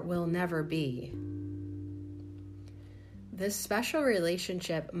there will never be. This special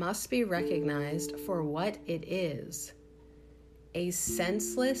relationship must be recognized for what it is: a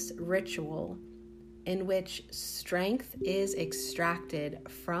senseless ritual in which strength is extracted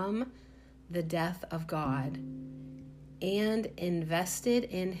from the death of God and invested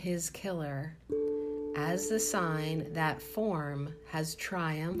in his killer as the sign that form has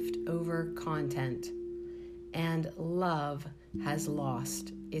triumphed over content and love has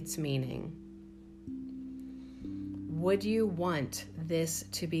lost its meaning. Would you want this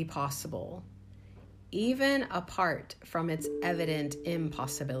to be possible, even apart from its evident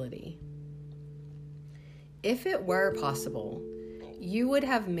impossibility? If it were possible, you would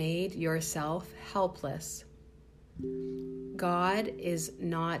have made yourself helpless. God is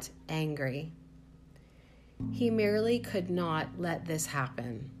not angry. He merely could not let this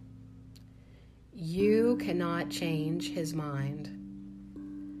happen. You cannot change his mind.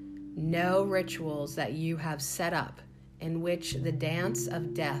 No rituals that you have set up in which the dance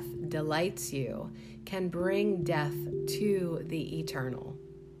of death delights you can bring death to the eternal.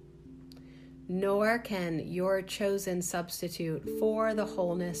 Nor can your chosen substitute for the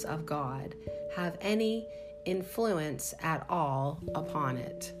wholeness of God have any influence at all upon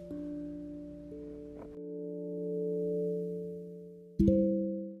it.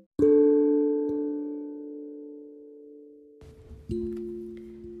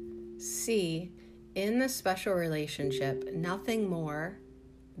 See in the special relationship nothing more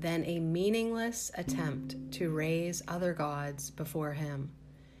than a meaningless attempt to raise other gods before him,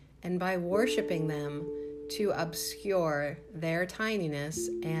 and by worshiping them to obscure their tininess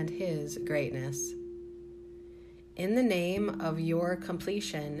and his greatness. In the name of your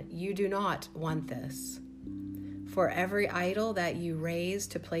completion, you do not want this. For every idol that you raise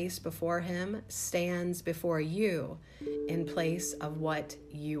to place before him stands before you in place of what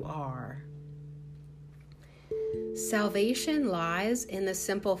you are. Salvation lies in the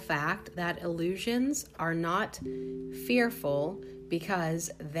simple fact that illusions are not fearful because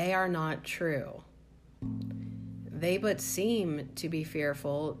they are not true. They but seem to be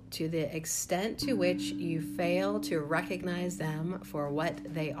fearful to the extent to which you fail to recognize them for what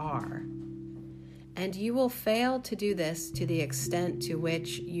they are. And you will fail to do this to the extent to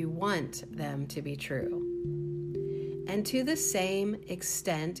which you want them to be true. And to the same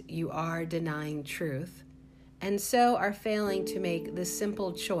extent you are denying truth, and so are failing to make the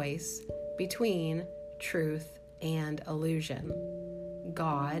simple choice between truth and illusion,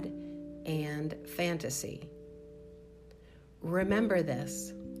 God and fantasy. Remember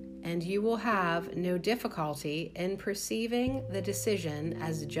this, and you will have no difficulty in perceiving the decision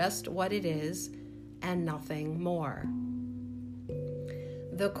as just what it is and nothing more.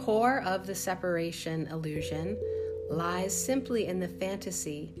 The core of the separation illusion lies simply in the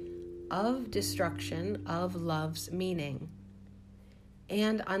fantasy of destruction of love's meaning.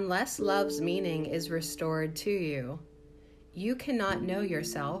 And unless love's meaning is restored to you, you cannot know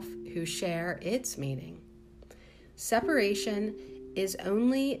yourself who share its meaning. Separation is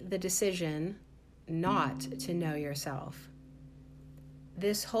only the decision not to know yourself.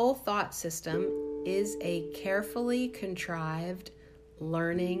 This whole thought system is a carefully contrived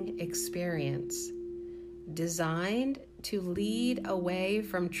learning experience designed to lead away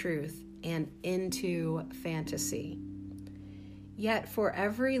from truth and into fantasy. Yet for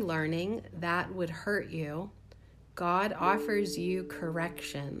every learning that would hurt you, God offers you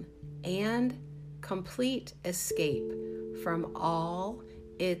correction and complete escape from all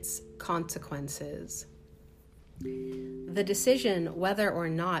its consequences. The decision whether or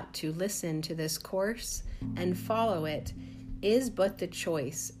not to listen to this course and follow it is but the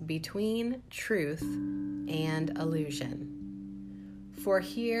choice between truth and illusion. For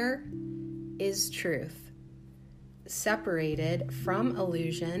here is truth, separated from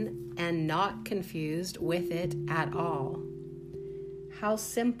illusion and not confused with it at all. How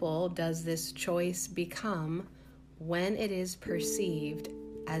simple does this choice become when it is perceived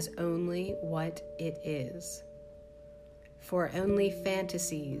as only what it is? For only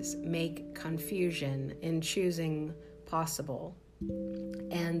fantasies make confusion in choosing possible,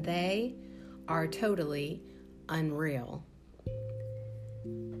 and they are totally unreal.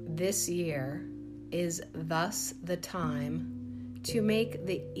 This year is thus the time to make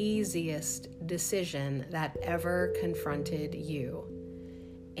the easiest decision that ever confronted you,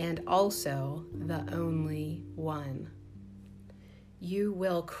 and also the only one. You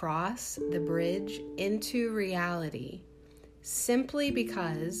will cross the bridge into reality simply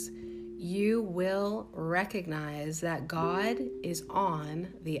because you will recognize that God is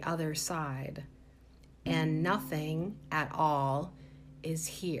on the other side, and nothing at all is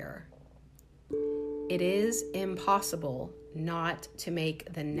here. It is impossible not to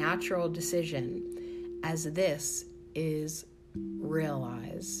make the natural decision as this is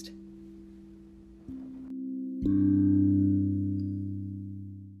realized.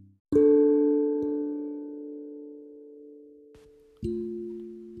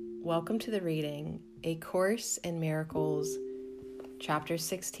 Welcome to the reading, A Course in Miracles, Chapter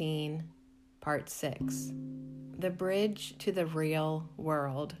 16, Part 6, The Bridge to the Real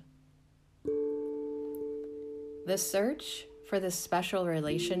World. The search for the special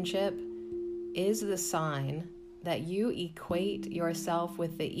relationship is the sign that you equate yourself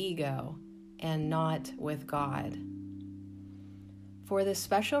with the ego and not with God. For the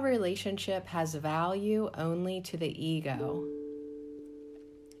special relationship has value only to the ego.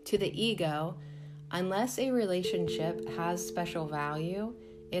 To the ego, unless a relationship has special value,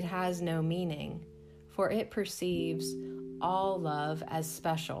 it has no meaning, for it perceives all love as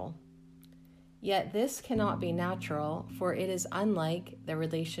special. Yet this cannot be natural, for it is unlike the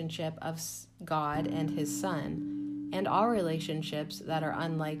relationship of God and His Son, and all relationships that are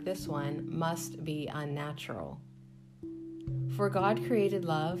unlike this one must be unnatural. For God created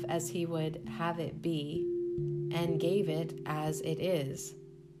love as He would have it be, and gave it as it is.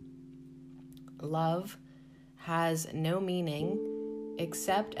 Love has no meaning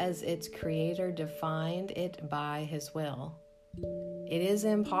except as its Creator defined it by His will. It is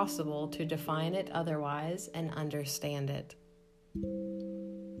impossible to define it otherwise and understand it.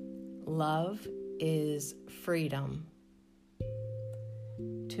 Love is freedom.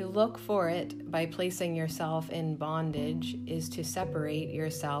 To look for it by placing yourself in bondage is to separate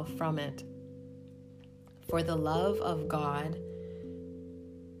yourself from it. For the love of God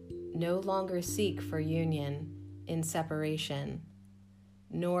no longer seek for union in separation,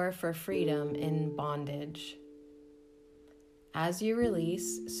 nor for freedom in bondage. As you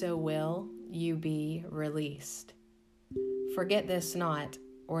release, so will you be released. Forget this not,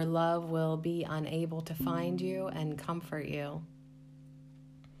 or love will be unable to find you and comfort you.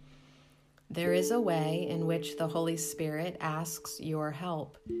 There is a way in which the Holy Spirit asks your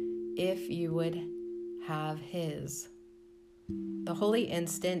help, if you would have His. The Holy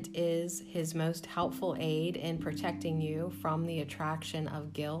Instant is His most helpful aid in protecting you from the attraction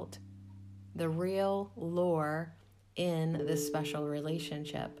of guilt, the real lure in this special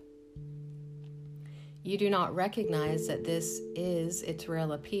relationship. You do not recognize that this is its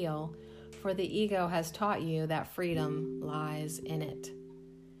real appeal, for the ego has taught you that freedom lies in it.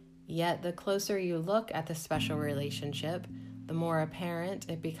 Yet the closer you look at the special relationship, the more apparent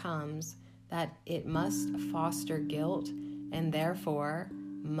it becomes that it must foster guilt and therefore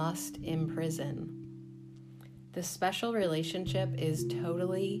must imprison. The special relationship is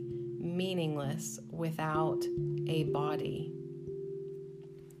totally meaningless without a body.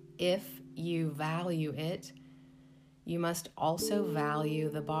 If you value it, you must also value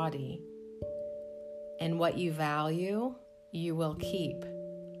the body. And what you value, you will keep.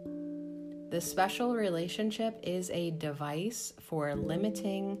 The special relationship is a device for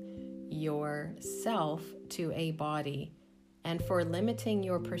limiting yourself to a body and for limiting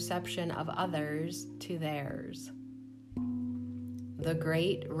your perception of others to theirs. The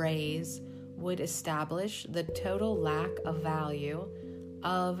great rays would establish the total lack of value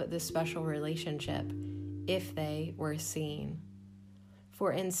of the special relationship if they were seen.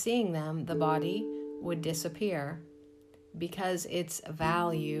 For in seeing them, the body would disappear because its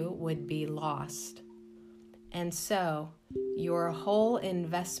value would be lost. And so, your whole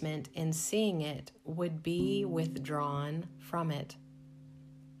investment in seeing it would be withdrawn from it.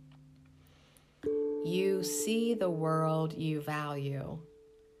 You see the world you value.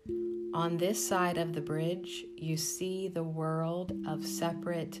 On this side of the bridge, you see the world of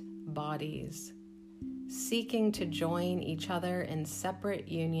separate bodies, seeking to join each other in separate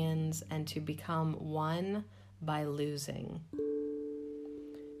unions and to become one by losing.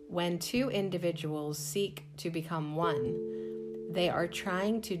 When two individuals seek to become one, they are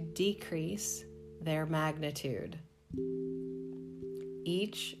trying to decrease their magnitude.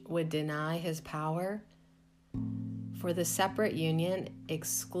 Each would deny his power, for the separate union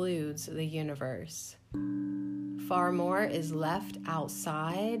excludes the universe. Far more is left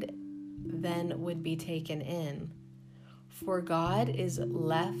outside than would be taken in, for God is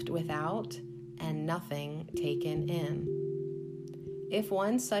left without and nothing taken in. If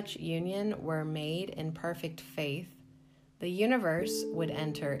one such union were made in perfect faith, the universe would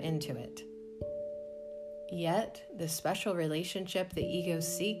enter into it. Yet, the special relationship the ego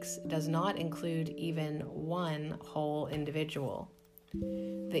seeks does not include even one whole individual.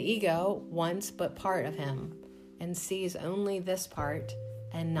 The ego wants but part of him, and sees only this part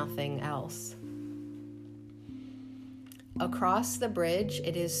and nothing else. Across the bridge,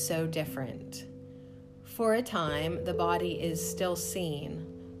 it is so different. For a time, the body is still seen,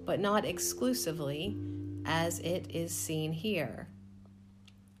 but not exclusively as it is seen here.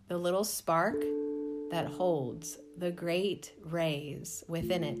 The little spark that holds the great rays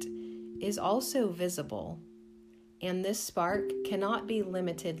within it is also visible, and this spark cannot be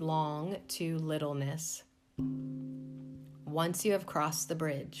limited long to littleness. Once you have crossed the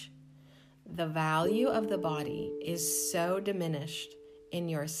bridge, the value of the body is so diminished in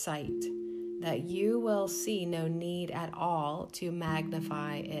your sight that you will see no need at all to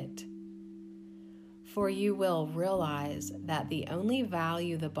magnify it. For you will realize that the only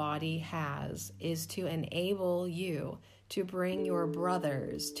value the body has is to enable you to bring your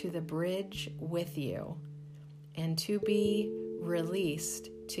brothers to the bridge with you and to be released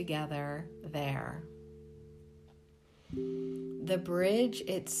together there. The bridge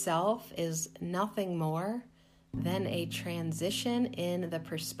itself is nothing more than a transition in the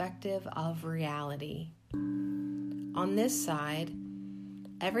perspective of reality. On this side,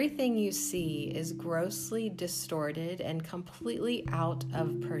 everything you see is grossly distorted and completely out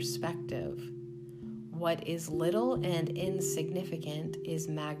of perspective. What is little and insignificant is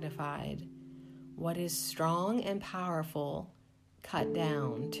magnified. What is strong and powerful, cut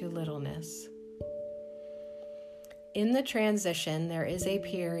down to littleness. In the transition, there is a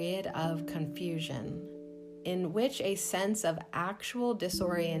period of confusion in which a sense of actual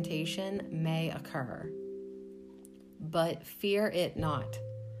disorientation may occur. But fear it not,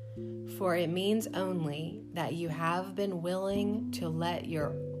 for it means only that you have been willing to let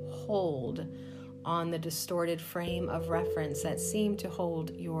your hold on the distorted frame of reference that seemed to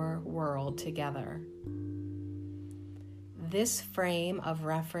hold your world together. This frame of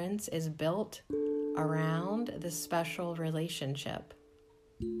reference is built around the special relationship.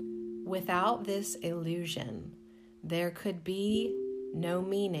 Without this illusion, there could be no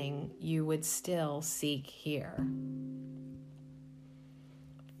meaning you would still seek here.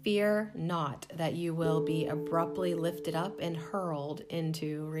 Fear not that you will be abruptly lifted up and hurled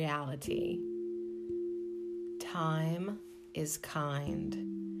into reality. Time is kind,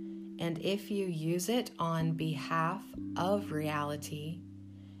 and if you use it on behalf of reality,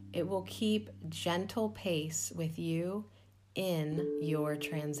 it will keep gentle pace with you in your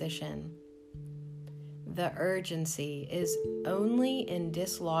transition. The urgency is only in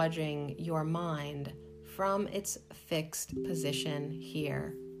dislodging your mind from its fixed position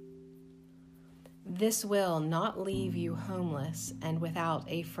here. This will not leave you homeless and without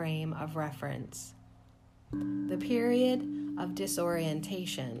a frame of reference. The period of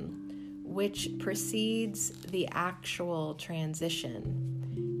disorientation, which precedes the actual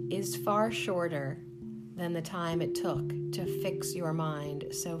transition, is far shorter than the time it took to fix your mind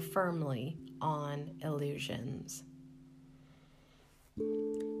so firmly on illusions.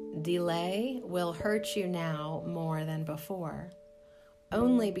 Delay will hurt you now more than before,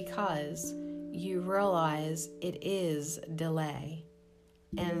 only because you realize it is delay,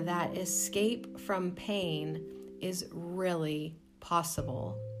 and that escape from pain is really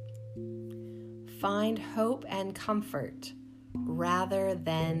possible. Find hope and comfort rather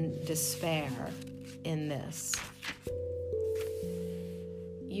than despair in this.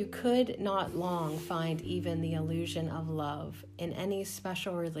 You could not long find even the illusion of love in any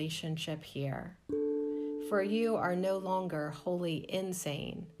special relationship here, for you are no longer wholly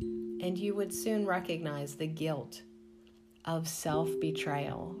insane, and you would soon recognize the guilt of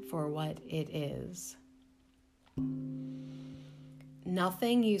self-betrayal for what it is.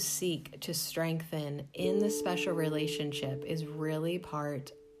 Nothing you seek to strengthen in the special relationship is really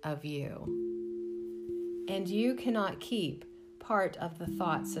part of you. And you cannot keep part of the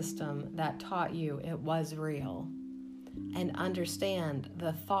thought system that taught you it was real, and understand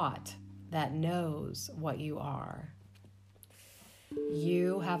the thought that knows what you are.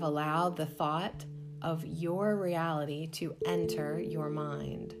 You have allowed the thought of your reality to enter your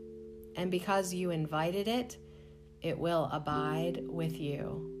mind, and because you invited it, it will abide with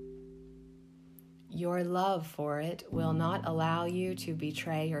you. Your love for it will not allow you to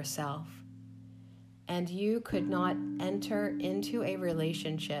betray yourself, and you could not enter into a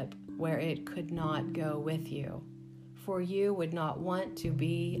relationship where it could not go with you, for you would not want to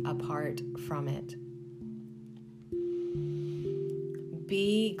be apart from it.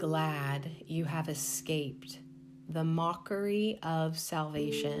 Be glad you have escaped the mockery of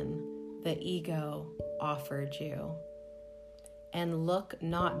salvation the ego offered you, and look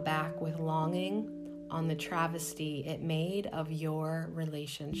not back with longing on the travesty it made of your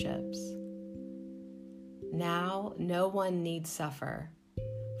relationships. Now no one need suffer,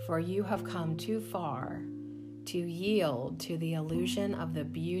 for you have come too far to yield to the illusion of the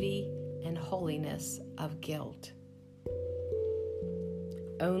beauty and holiness of guilt.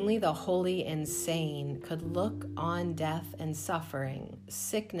 Only the wholly insane could look on death and suffering,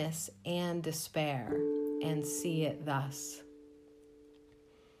 sickness and despair, and see it thus.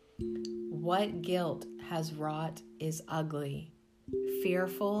 What guilt has wrought is ugly,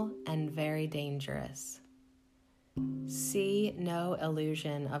 fearful, and very dangerous. See no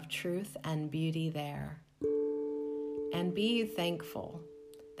illusion of truth and beauty there, and be thankful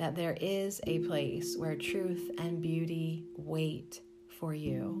that there is a place where truth and beauty wait for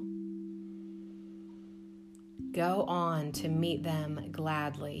you. Go on to meet them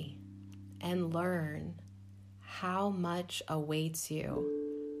gladly and learn how much awaits you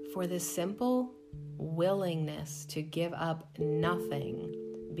for the simple willingness to give up nothing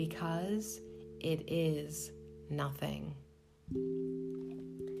because it is nothing.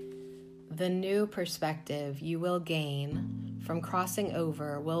 The new perspective you will gain from crossing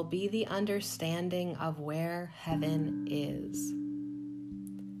over will be the understanding of where heaven is.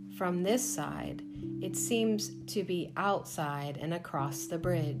 From this side, it seems to be outside and across the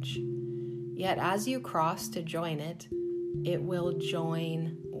bridge. Yet as you cross to join it, it will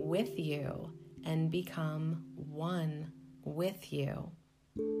join with you and become one with you.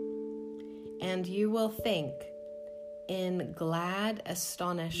 And you will think in glad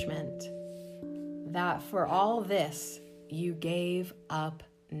astonishment that for all this you gave up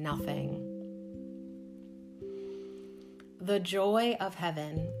nothing. The joy of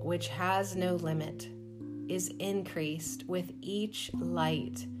heaven, which has no limit, is increased with each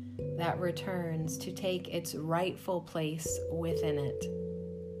light that returns to take its rightful place within it.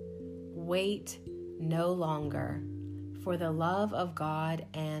 Wait no longer for the love of God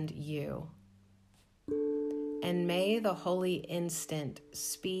and you. And may the holy instant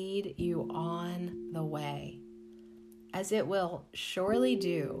speed you on the way, as it will surely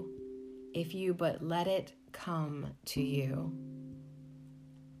do if you but let it come to you.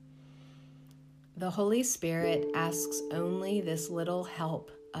 The Holy Spirit asks only this little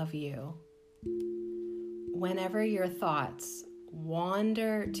help of you. Whenever your thoughts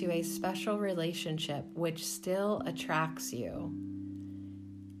wander to a special relationship which still attracts you,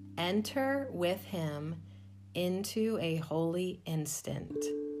 enter with him into a holy instant,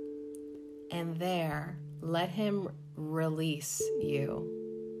 and there let him release you.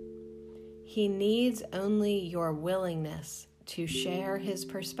 He needs only your willingness to share his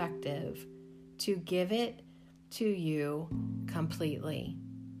perspective, to give it to you completely.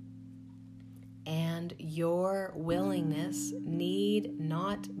 And your willingness need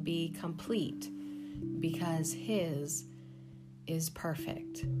not be complete, because his is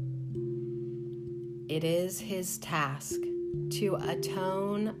perfect. It is his task to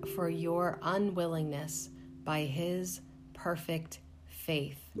atone for your unwillingness by his perfect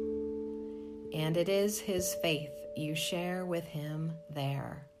faith. And it is his faith you share with him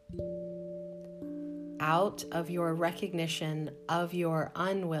there. Out of your recognition of your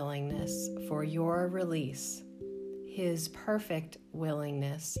unwillingness for your release, his perfect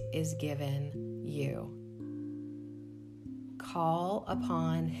willingness is given you. Call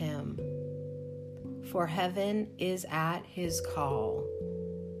upon him, for heaven is at his call,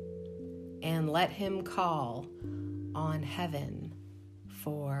 and let him call on heaven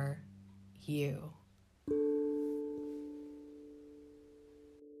for you.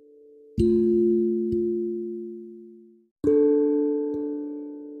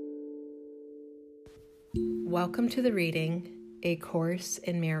 Welcome to the reading, A Course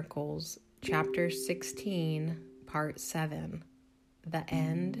in Miracles, Chapter 16, Part 7, The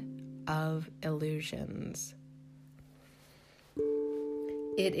End of Illusions.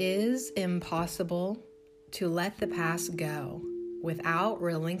 It is impossible to let the past go without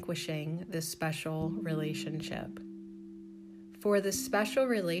relinquishing the special relationship. For the special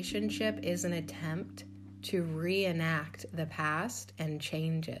relationship is an attempt to reenact the past and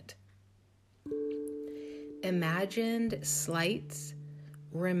change it. Imagined slights,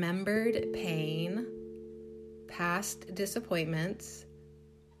 remembered pain, past disappointments,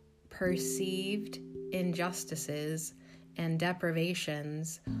 perceived injustices, and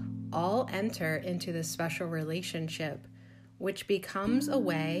deprivations all enter into the special relationship, which becomes a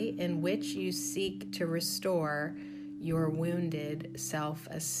way in which you seek to restore your wounded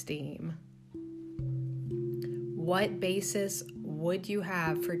self-esteem. What basis would you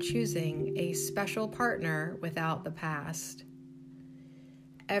have for choosing a special partner without the past?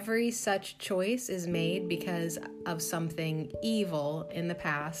 Every such choice is made because of something evil in the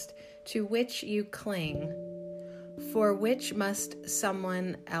past to which you cling, for which must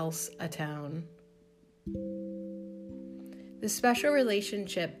someone else atone. The special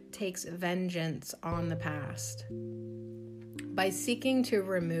relationship takes vengeance on the past. By seeking to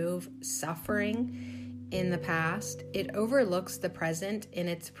remove suffering in the past, it overlooks the present in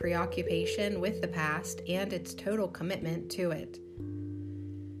its preoccupation with the past and its total commitment to it.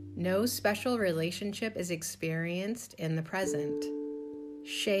 No special relationship is experienced in the present.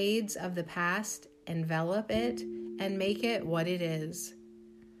 Shades of the past envelop it and make it what it is.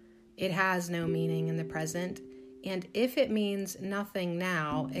 It has no meaning in the present, and if it means nothing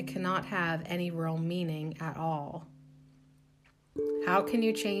now, it cannot have any real meaning at all. How can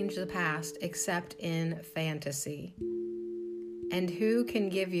you change the past except in fantasy? And who can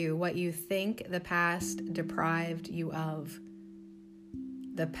give you what you think the past deprived you of?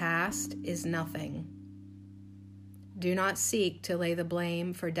 The past is nothing. Do not seek to lay the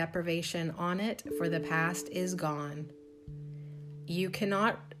blame for deprivation on it, for the past is gone. You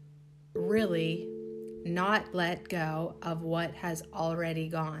cannot really not let go of what has already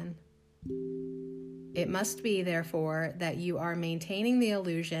gone. It must be, therefore, that you are maintaining the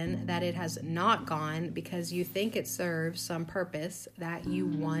illusion that it has not gone because you think it serves some purpose that you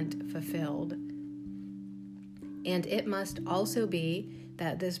want fulfilled. And it must also be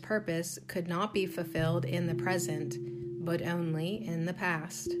that this purpose could not be fulfilled in the present, but only in the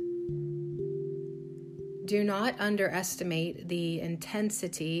past. Do not underestimate the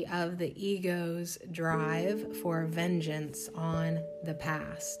intensity of the ego's drive for vengeance on the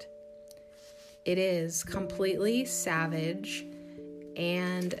past. It is completely savage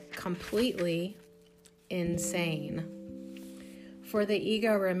and completely insane. For the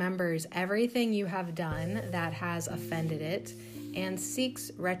ego remembers everything you have done that has offended it and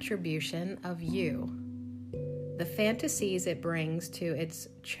seeks retribution of you. The fantasies it brings to its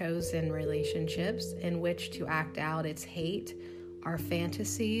chosen relationships in which to act out its hate are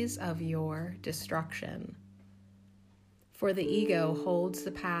fantasies of your destruction. For the ego holds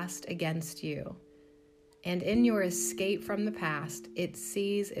the past against you, and in your escape from the past, it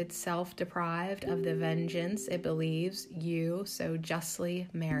sees itself deprived of the vengeance it believes you so justly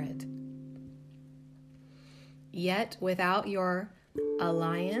merit. Yet, without your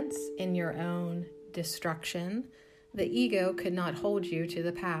alliance in your own destruction, the ego could not hold you to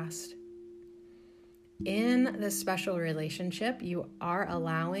the past. In the special relationship, you are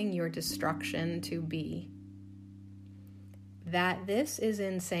allowing your destruction to be. That this is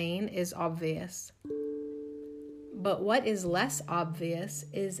insane is obvious. But what is less obvious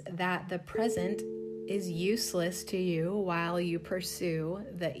is that the present is useless to you while you pursue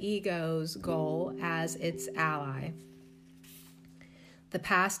the ego's goal as its ally. The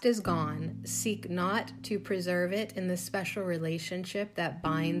past is gone. Seek not to preserve it in the special relationship that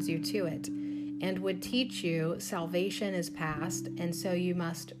binds you to it and would teach you salvation is past, and so you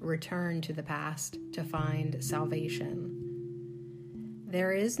must return to the past to find salvation.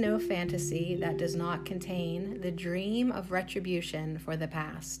 There is no fantasy that does not contain the dream of retribution for the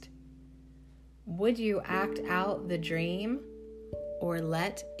past. Would you act out the dream or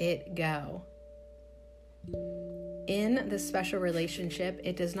let it go? In the special relationship,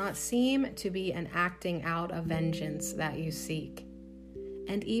 it does not seem to be an acting out of vengeance that you seek.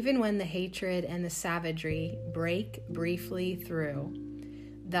 And even when the hatred and the savagery break briefly through,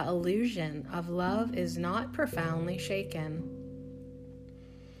 the illusion of love is not profoundly shaken.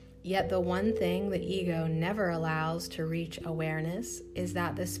 Yet the one thing the ego never allows to reach awareness is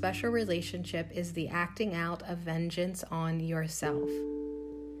that the special relationship is the acting out of vengeance on yourself.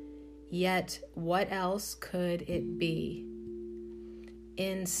 Yet what else could it be?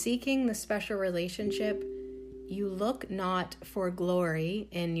 In seeking the special relationship, you look not for glory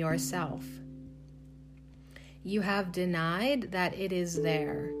in yourself. You have denied that it is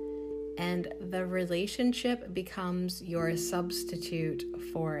there, and the relationship becomes your substitute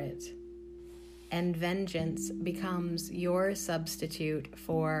for it. And vengeance becomes your substitute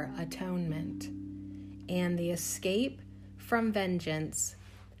for atonement. And the escape from vengeance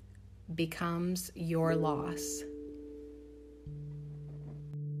becomes your loss.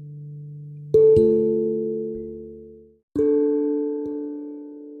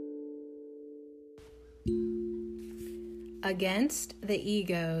 Against the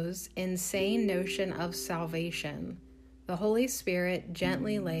ego's insane notion of salvation, the Holy Spirit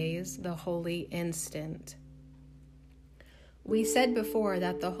gently lays the holy instant. We said before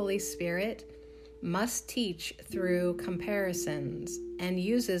that the Holy Spirit must teach through comparisons and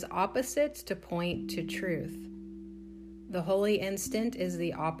uses opposites to point to truth. The holy instant is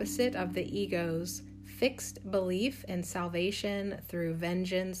the opposite of the ego's fixed belief in salvation through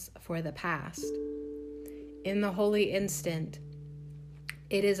vengeance for the past. In the holy instant,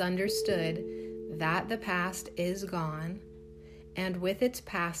 it is understood that the past is gone, and with its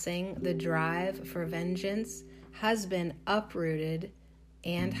passing, the drive for vengeance has been uprooted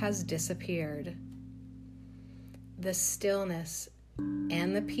and has disappeared. The stillness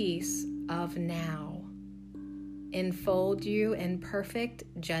and the peace of now enfold you in perfect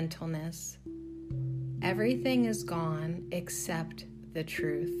gentleness. Everything is gone except the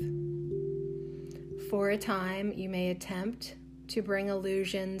truth. For a time, you may attempt to bring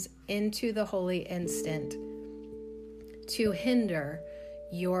illusions into the holy instant to hinder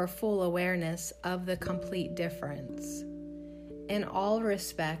your full awareness of the complete difference in all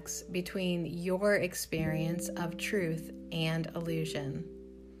respects between your experience of truth and illusion.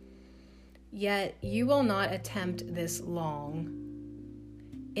 Yet you will not attempt this long.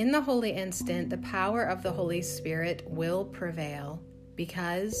 In the holy instant, the power of the Holy Spirit will prevail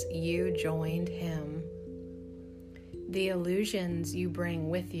because you joined Him. The illusions you bring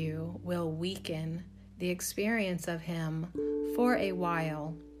with you will weaken the experience of Him for a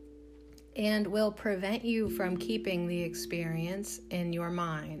while and will prevent you from keeping the experience in your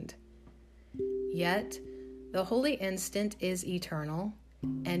mind. Yet, the holy instant is eternal,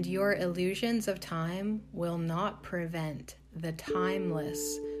 and your illusions of time will not prevent the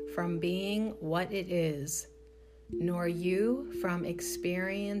timeless from being what it is, nor you from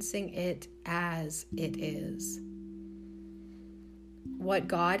experiencing it as it is. What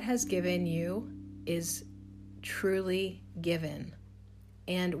God has given you is truly given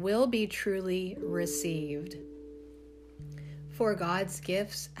and will be truly received. For God's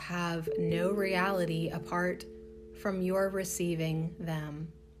gifts have no reality apart from your receiving them.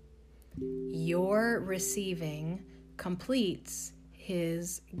 Your receiving completes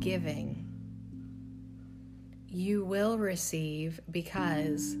His giving. You will receive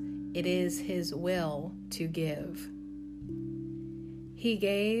because it is His will to give. He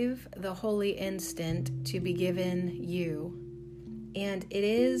gave the holy instant to be given you, and it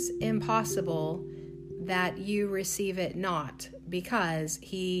is impossible that you receive it not because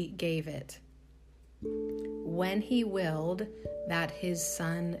He gave it. When He willed that His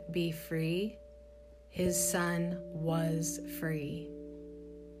Son be free, His Son was free.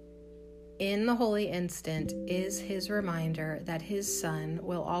 In the holy instant is His reminder that His Son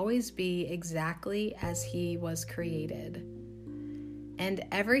will always be exactly as He was created. And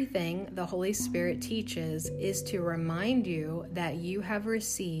everything the Holy Spirit teaches is to remind you that you have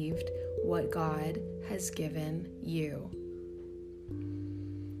received what God has given you.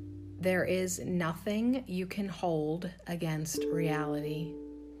 There is nothing you can hold against reality.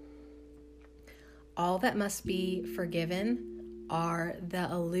 All that must be forgiven are the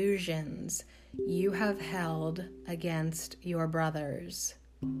illusions you have held against your brothers.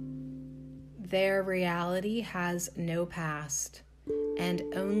 Their reality has no past, and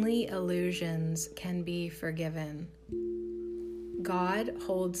only illusions can be forgiven. God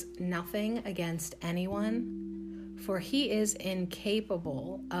holds nothing against anyone, for He is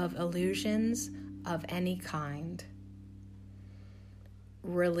incapable of illusions of any kind.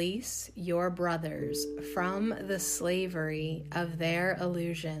 Release your brothers from the slavery of their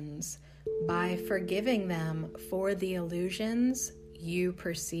illusions by forgiving them for the illusions you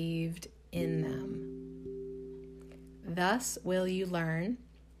perceived in them. Thus will you learn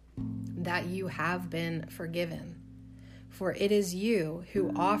that you have been forgiven, for it is you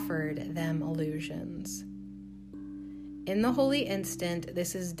who offered them illusions. In the holy instant,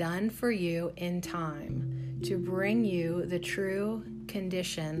 this is done for you in time to bring you the true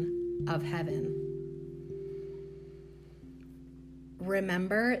condition of heaven.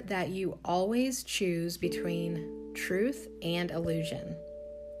 Remember that you always choose between truth and illusion,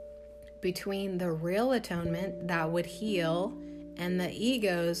 between the real atonement that would heal and the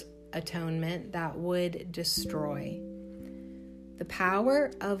ego's atonement that would destroy. The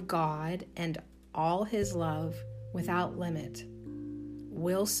power of God and all His love without limit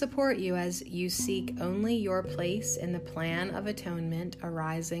will support you as you seek only your place in the plan of atonement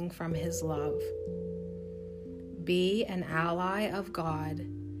arising from His love. Be an ally of God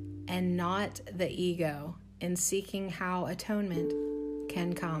and not the ego in seeking how atonement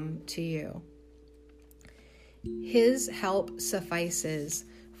can come to you. His help suffices,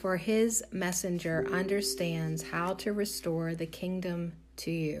 for His messenger understands how to restore the kingdom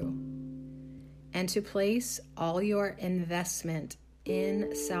to you and to place all your investment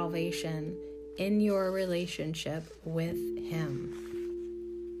in salvation in your relationship with Him.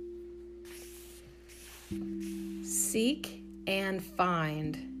 Seek and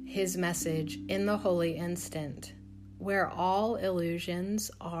find His message in the holy instant, where all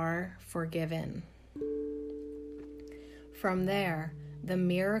illusions are forgiven. From there, the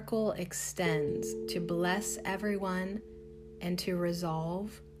miracle extends to bless everyone and to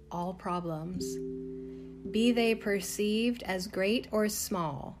resolve all problems, be they perceived as great or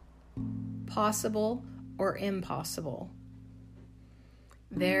small, possible or impossible.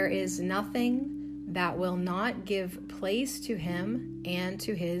 There is nothing that will not give place to Him and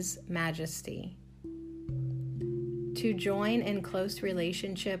to His majesty. To join in close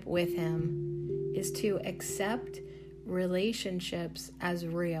relationship with Him is to accept relationships as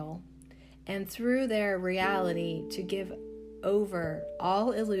real, and through their reality to give over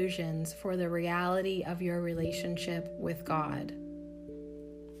all illusions for the reality of your relationship with God.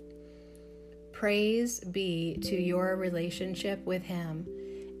 Praise be to your relationship with Him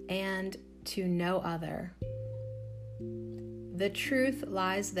and to no other. The truth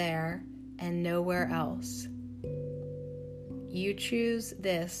lies there and nowhere else. You choose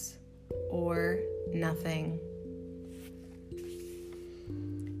this or nothing.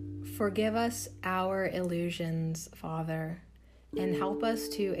 Forgive us our illusions, Father, and help us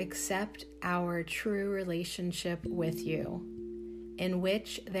to accept our true relationship with you, in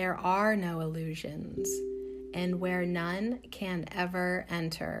which there are no illusions, and where none can ever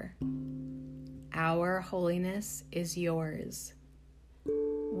enter. Our holiness is yours.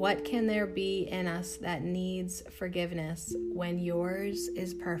 What can there be in us that needs forgiveness when yours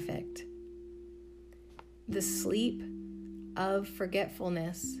is perfect? The sleep of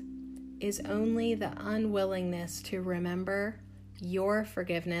forgetfulness is only the unwillingness to remember your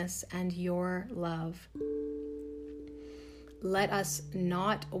forgiveness and your love. Let us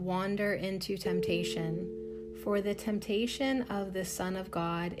not wander into temptation, for the temptation of the Son of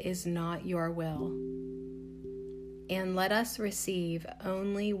God is not your will. And let us receive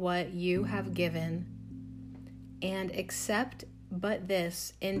only what you have given, and accept but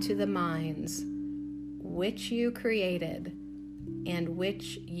this into the minds which you created and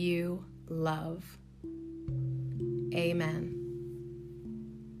which you love. Amen.